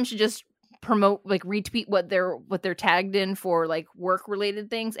 It's some should just promote, like retweet what they're tagged in for, like work related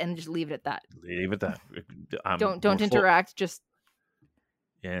things, and just leave it at that. Don't interact. Just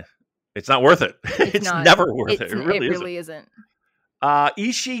it's not worth it. It's never worth it. It really isn't.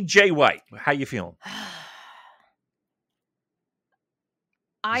 Ishii Jay White, how you feeling?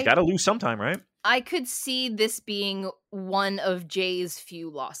 He's got to lose sometime, right? I could see this being one of Jay's few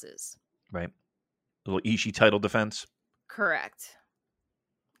losses. Right. A little Ishii title defense. Correct.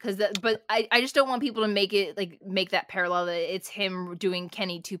 But I just don't want people to make that parallel that it's him doing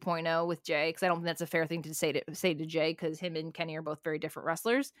Kenny 2.0 with Jay, because I don't think that's a fair thing to say to Jay, because him and Kenny are both very different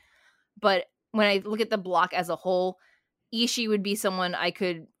wrestlers. But when I look at the block as a whole, Ishii would be someone I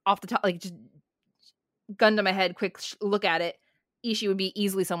could, off the top, like just gun to my head, quick look at it, Ishii would be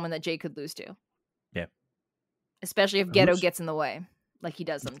easily someone that Jay could lose to. Yeah. Especially if Gedo gets in the way, like he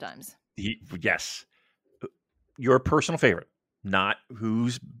does sometimes. Yes. Your personal favorite, not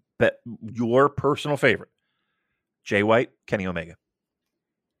your personal favorite. Jay White, Kenny Omega.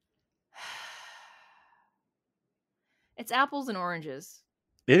 It's apples and oranges.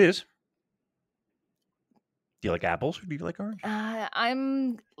 It is. Do you like apples or do you like orange? I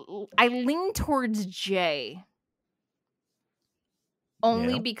lean towards Jay.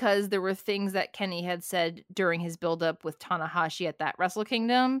 Only because there were things that Kenny had said during his build-up with Tanahashi at that Wrestle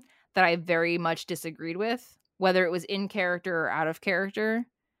Kingdom that I very much disagreed with, whether it was in character or out of character.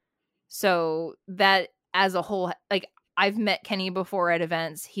 So that as a whole, like, I've met Kenny before at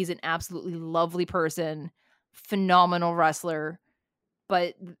events. He's an absolutely lovely person, phenomenal wrestler.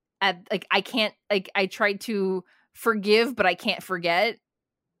 But I tried to forgive, but I can't forget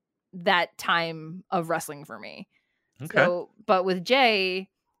that time of wrestling for me. Okay. So, but with Jay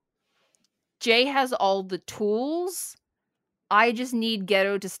has all the tools. I just need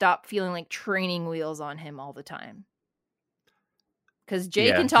Gedo to stop feeling like training wheels on him all the time. Because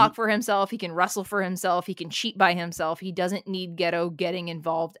Jay can talk for himself. He can wrestle for himself. He can cheat by himself. He doesn't need Gedo getting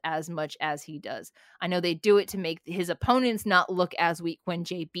involved as much as he does. I know they do it to make his opponents not look as weak when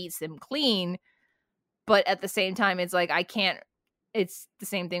Jay beats them clean. But at the same time, it's like, I can't. It's the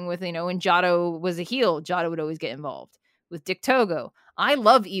same thing with, when Jado was a heel, Jado would always get involved. With Dick Togo, I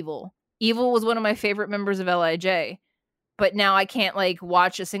love Evil. Evil was one of my favorite members of LIJ. But now I can't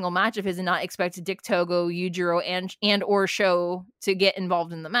watch a single match of his and not expect Dick Togo, Yujiro, and or Sho to get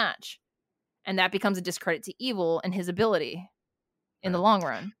involved in the match. And that becomes a discredit to Evil and his ability in the long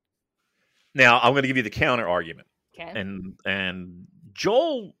run. Now, I'm going to give you the counter argument. Okay. And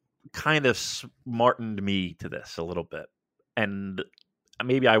Joel kind of smartened me to this a little bit. And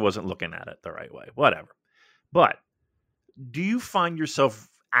maybe I wasn't looking at it the right way. Whatever. But do you find yourself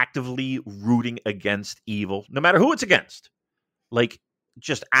actively rooting against Evil, no matter who it's against?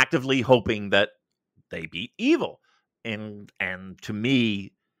 Just actively hoping that they beat Evil. And to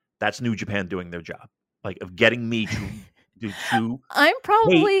me, that's New Japan doing their job. Of getting me to I'm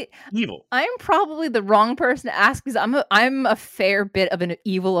probably Evil. I'm probably the wrong person to ask, because I'm a fair bit of an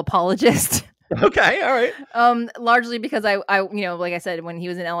Evil apologist. Okay, all right. Largely because I like I said, when he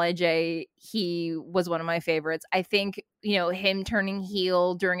was in LIJ, he was one of my favorites. I think, him turning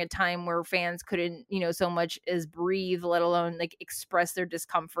heel during a time where fans couldn't, so much as breathe, let alone express their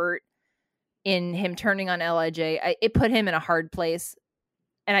discomfort in him turning on LIJ, it put him in a hard place.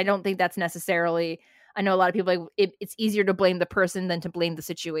 And I don't think that's necessarily I know a lot of people it's easier to blame the person than to blame the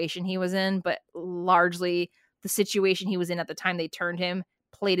situation he was in, but largely the situation he was in at the time they turned him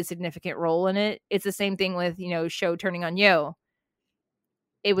played a significant role in it. It's the same thing with, Show turning on Yo.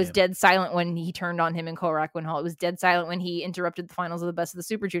 It was dead silent when he turned on him in Korakuen Hall. It was dead silent when he interrupted the finals of the Best of the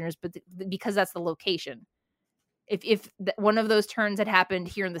Super Juniors, but because that's the location. If one of those turns had happened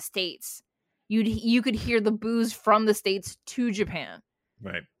here in the States, you could hear the boos from the States to Japan.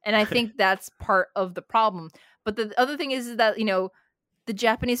 Right. And I think that's part of the problem. But the other thing is that, the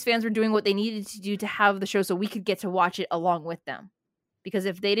Japanese fans were doing what they needed to do to have the show so we could get to watch it along with them. Because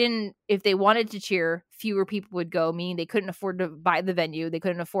if they wanted to cheer, fewer people would go, meaning they couldn't afford to buy the venue. They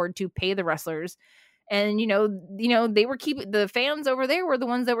couldn't afford to pay the wrestlers. And, they were the fans over there were the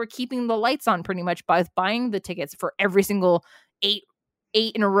ones that were keeping the lights on pretty much by buying the tickets for every single eight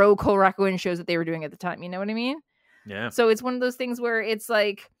in a row Korakuen shows that they were doing at the time. You know what I mean? Yeah. So it's one of those things where it's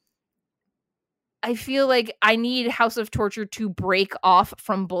like, I feel like I need House of Torture to break off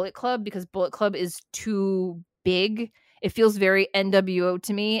from Bullet Club because Bullet Club is too big. It feels very NWO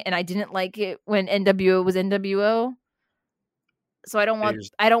to me, and I didn't like it when NWO was NWO. So I don't want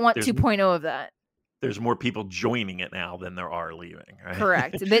 2.0 of that. There's more people joining it now than there are leaving. Right?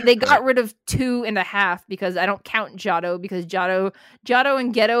 Correct. They got rid of 2.5 because I don't count Jado because Jado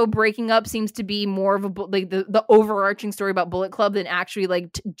and Geto breaking up seems to be more of a the overarching story about Bullet Club than actually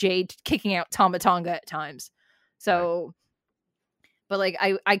like Jay kicking out Tama Tonga at times. So. Right. But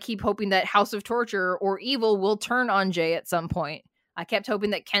I keep hoping that House of Torture or Evil will turn on Jay at some point. I kept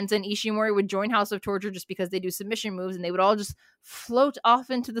hoping that Kenta and Ishimori would join House of Torture just because they do submission moves and they would all just float off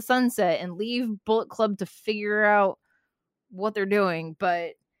into the sunset and leave Bullet Club to figure out what they're doing.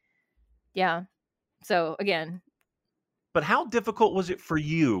 But yeah, so again. But how difficult was it for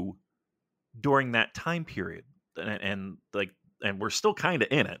you during that time period? And we're still kind of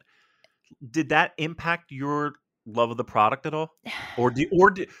in it. Did that impact your love of the product at all, or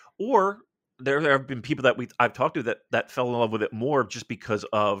there have been people that I've talked to that fell in love with it more just because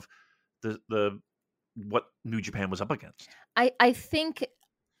of the what New Japan was up against? I think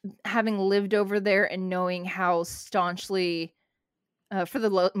having lived over there and knowing how staunchly, for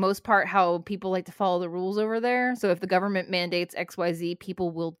the most part, how people like to follow the rules over there. So if the government mandates XYZ, people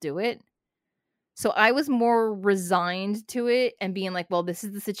will do it. So I was more resigned to it and being like, well, this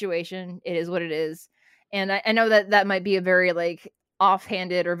is the situation. It is what it is. And I know that might be a very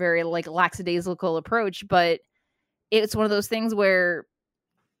offhanded or very lackadaisical approach, but it's one of those things where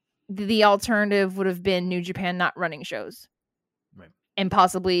the alternative would have been New Japan not running shows, right, and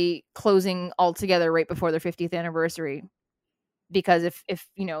possibly closing altogether right before their 50th anniversary. Because if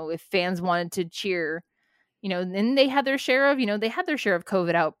fans wanted to cheer, then they had their share of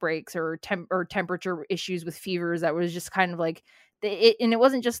COVID outbreaks or temperature issues with fevers that was just kind of and it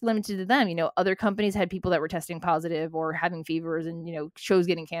wasn't just limited to them. Other companies had people that were testing positive or having fevers and, shows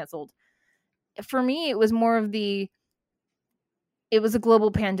getting canceled. For me, it was more of it was a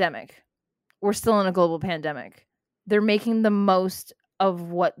global pandemic. We're still in a global pandemic. They're making the most of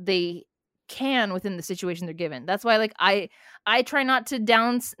what they can within the situation they're given. That's why I try not to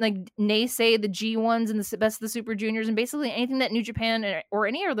naysay the G1s and the Best of the Super Juniors and basically anything that New Japan or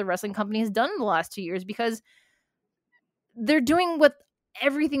any other wrestling company has done in the last 2 years, because they're doing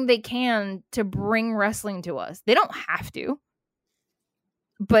everything they can to bring wrestling to us. They don't have to,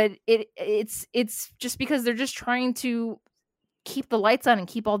 but it's just because they're just trying to keep the lights on and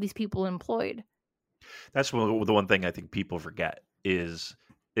keep all these people employed. That's the one thing I think people forget is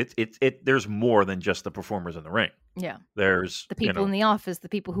there's more than just the performers in the ring. Yeah. There's the people in the office, the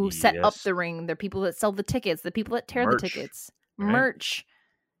people who set up the ring, the people that sell the tickets, the people that tear the tickets, right? Merch.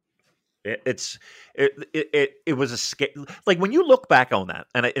 It was a scale. When you look back on that,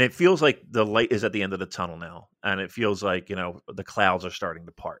 and it feels like the light is at the end of the tunnel now, and it feels like the clouds are starting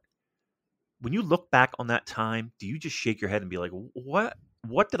to part. When you look back on that time, do you just shake your head and be like, "What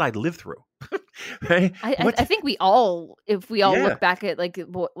did I live through?" Right? I think if we all look back at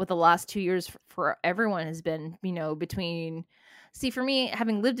what the last 2 years for everyone has been, between. See, for me,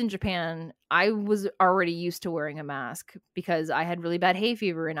 having lived in Japan, I was already used to wearing a mask because I had really bad hay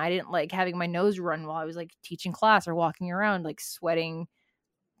fever and I didn't like having my nose run while I was teaching class or walking around sweating.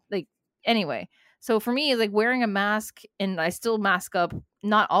 Anyway, so for me, it's wearing a mask, and I still mask up,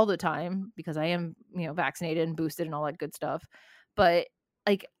 not all the time because I am, vaccinated and boosted and all that good stuff. But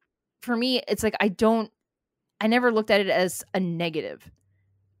for me, it's I never looked at it as a negative.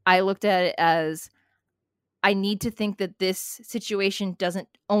 I looked at it as, I need to think that this situation doesn't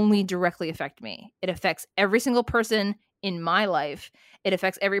only directly affect me. It affects every single person in my life. It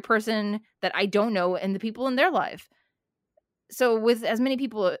affects every person that I don't know and the people in their life. so with as many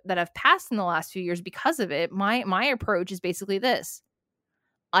people that have passed in the last few years because of it, my approach is basically this.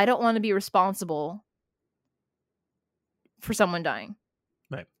 I don't want to be responsible for someone dying.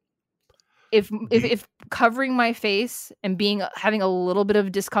 Right. If covering my face and having a little bit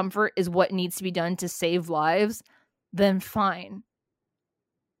of discomfort is what needs to be done to save lives, then fine.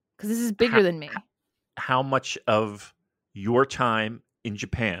 Because this is bigger than me. How much of your time in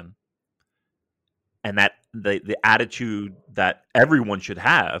Japan and that the attitude that everyone should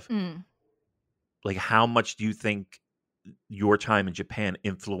have, like how much do you think your time in Japan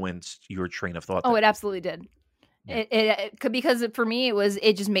influenced your train of thought? Oh, it absolutely did. Yeah. It could, because for me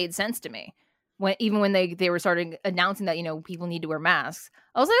it just made sense to me when they were starting announcing that, you know, people need to wear masks.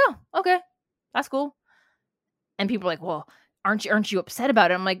 I was like, oh, okay, that's cool. And people were like, well, aren't you upset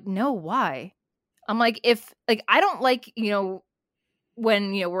about it? I'm like, no, why? I'm like, if like I don't like, you know,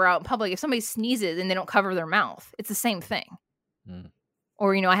 when, you know, we're out in public, if somebody sneezes and they don't cover their mouth, it's the same thing.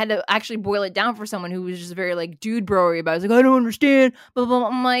 Or, you know, I had to actually boil it down for someone who was just very like dude broy about it. I was like, I don't understand. Blah, blah, blah.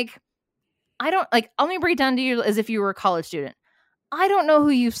 I'm like, I don't like, let me break it down to you as if you were a college student. I don't know who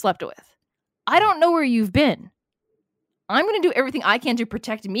you've slept with. I don't know where you've been. I'm going to do everything I can to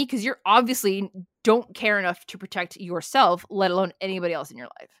protect me because you're obviously don't care enough to protect yourself, let alone anybody else in your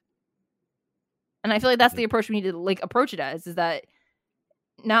life. And I feel like that's the approach we need to like approach it as, is that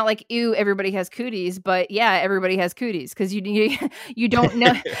not like, ew, everybody has cooties, but yeah, everybody has cooties because you don't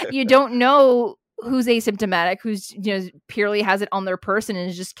know you don't know who's asymptomatic, who's, you know, purely has it on their person and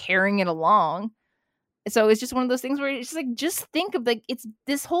is just carrying it along. So it's just one of those things where it's just like, just think of like,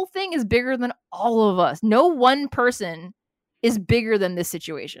 this whole thing is bigger than all of us. No one person is bigger than this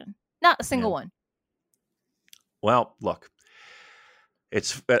situation. Not a single one. Well, look,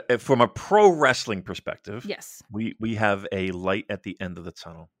 it's from a pro wrestling perspective. Yes. We have a light at the end of the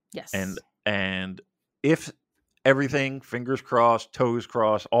tunnel. Yes. And if everything, fingers crossed, toes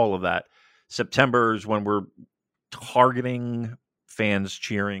crossed, all of that, September is when we're targeting fans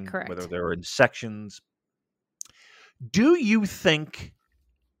cheering, correct, whether they're in sections. Do you think,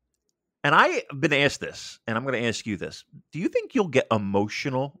 and I've been asked this, and I'm going to ask you this, do you think you'll get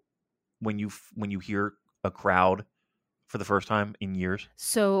emotional when you hear a crowd for the first time in years?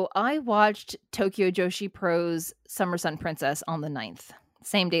 So I watched Tokyo Joshi Pro's Summer Sun Princess on the 9th,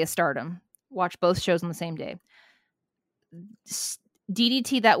 same day as Stardom. Watched both shows on the same day.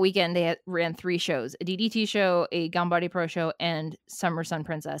 DDT that weekend, they ran 3 shows, a DDT show, a Ganbare Pro show, and Summer Sun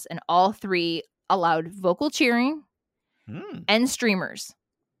Princess. And all 3 allowed vocal cheering and streamers.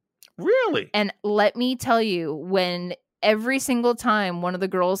 Really? And let me tell you, when every single time one of the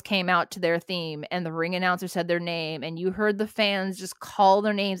girls came out to their theme and the ring announcer said their name and you heard the fans just call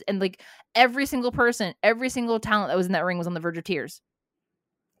their names, and like every single person, every single talent that was in that ring was on the verge of tears.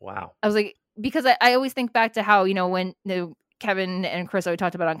 Wow. I was like, because I always think back to how, you know, when Kevin and Chris always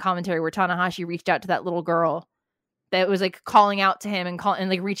talked about on commentary where Tanahashi reached out to that little girl that was like calling out to him and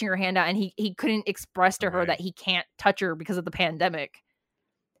like reaching her hand out, and he couldn't express to her that he can't touch her because of the pandemic.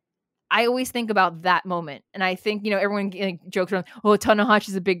 I always think about that moment, and I think, you know, everyone like jokes around, oh,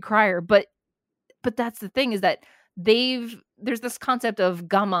 Tanahashi's a big crier, but that's the thing, is that there's this concept of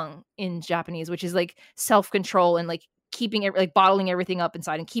gamang in Japanese, which is like self-control and like keeping it, like bottling everything up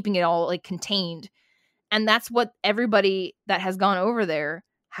inside and keeping it all like contained. And that's what everybody that has gone over there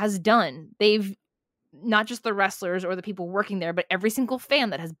has done. They've, not just the wrestlers or the people working there, but every single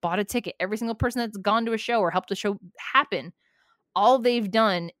fan that has bought a ticket, every single person that's gone to a show or helped a show happen, all they've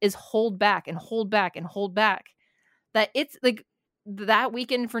done is hold back and hold back and hold back. That it's like that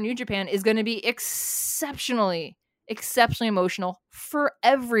weekend for New Japan is going to be exceptionally emotional for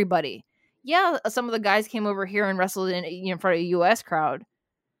everybody. Yeah, some of the guys came over here and wrestled in front of a US crowd.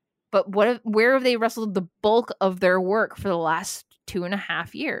 But where have they wrestled the bulk of their work for the last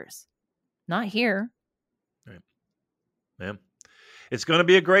 2.5 years? Not here. Right. Yeah. It's going to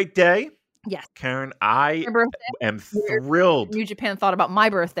be a great day. Yes. Karen, I am thrilled. New Japan thought about my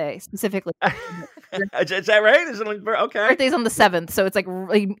birthday specifically. Is that right? Is it like, okay. My birthday's on the 7th, so it's like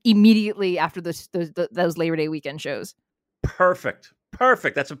immediately after those Labor Day weekend shows. Perfect.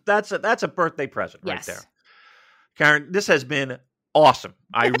 That's a birthday present right there. Karen, this has been awesome.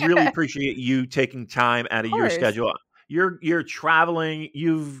 I really appreciate you taking time out of your schedule. You're traveling.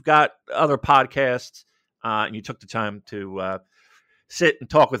 You've got other podcasts, and you took the time to sit and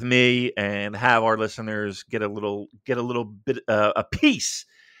talk with me and have our listeners get a little bit a piece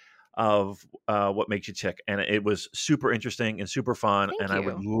of what makes you tick. And it was super interesting and super fun. Thank you. I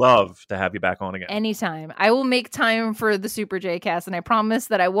would love to have you back on again. Anytime. I will make time for the Super J Cast, and I promise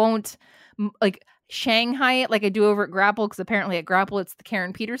that I won't like Shanghai it like I do over at Grapple, because apparently at Grapple it's the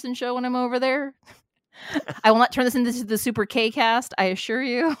Karen Peterson show when I'm over there. I will not turn this into the Super K cast. I assure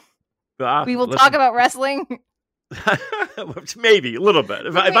you. We will listen. talk about wrestling. Maybe a little bit.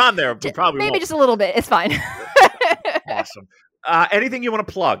 If I'm there, we probably maybe won't. just a little bit. It's fine. Awesome. Anything you want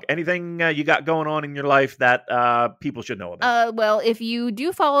to plug? Anything you got going on in your life that people should know about? Well, if you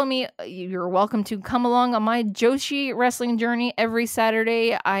do follow me, you're welcome to come along on my Joshi wrestling journey. Every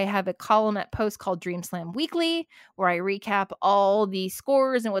Saturday, I have a column at Post called Dream Slam Weekly, where I recap all the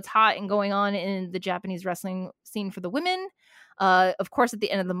scores and what's hot and going on in the Japanese wrestling scene for the women. Of course, at the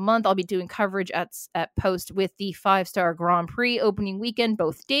end of the month, I'll be doing coverage at Post with the 5-star Grand Prix opening weekend,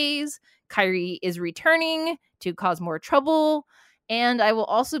 both days. Kairi is returning to cause more trouble. And I will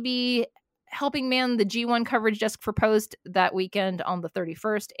also be helping man the G1 coverage desk for Post that weekend on the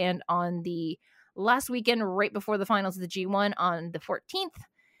 31st and on the last weekend right before the finals of the G1 on the 14th.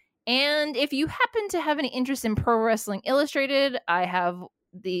 And if you happen to have any interest in Pro Wrestling Illustrated, I have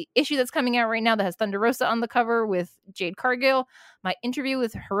the issue that's coming out right now that has Thunder Rosa on the cover with Jade Cargill. My interview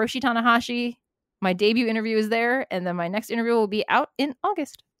with Hiroshi Tanahashi, my debut interview is there. And then my next interview will be out in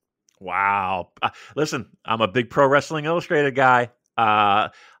August. Wow. Listen, I'm a big Pro Wrestling Illustrated guy.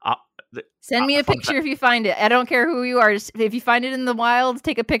 Send me a picture if you find it. I don't care who you are. Just, if you find it in the wild,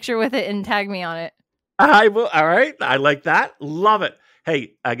 take a picture with it and tag me on it. I will. All right. I like that. Love it.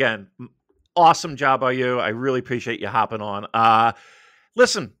 Hey, again, awesome job by you. I really appreciate you hopping on.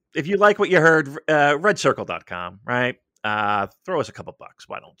 Listen, if you like what you heard, redcircle.com, right? Throw us a couple bucks.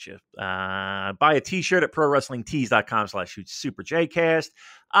 Why don't you? Buy a t-shirt at prowrestlingtees.com/superjcast.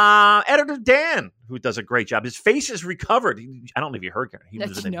 Editor Dan, who does a great job. His face is recovered. I don't know if you heard.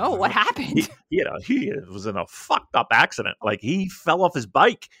 What happened? He was in a fucked up accident. Like he fell off his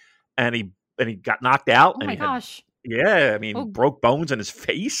bike and he got knocked out. Oh my gosh. Yeah, I mean, broke bones in his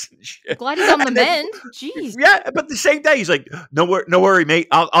face. Glad he's on the mend. Jeez. Yeah, but the same day he's like, "No worry, mate.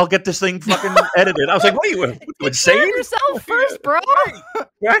 I'll get this thing fucking edited." I was like, "What are you insane? Take care of yourself first, bro."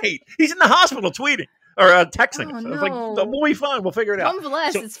 Right. He's in the hospital tweeting or texting. Oh, I was like, "We'll be fine. We'll figure it out."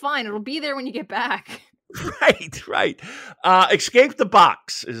 Nonetheless, it's fine. It'll be there when you get back. Right. Escape the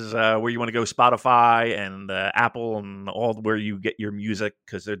Box is where you want to go. Spotify and Apple and all where you get your music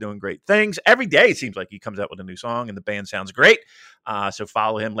because they're doing great things. Every day it seems like he comes out with a new song and the band sounds great. So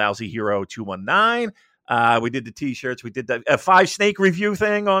follow him, Lousy Hero 219. We did the t-shirts. We did a 5 Snake review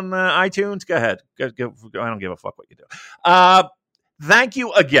thing on iTunes. Go ahead. I don't give a fuck what you do. Thank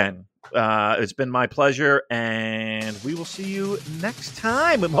you again. It's been my pleasure, and we will see you next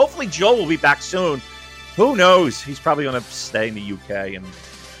time. And hopefully Joel will be back soon. Who knows? He's probably going to stay in the UK and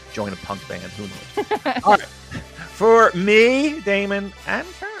join a punk band. Who knows? All right. For me, Damon, and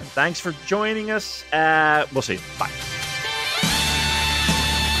Karen, thanks for joining us. We'll see you. Bye.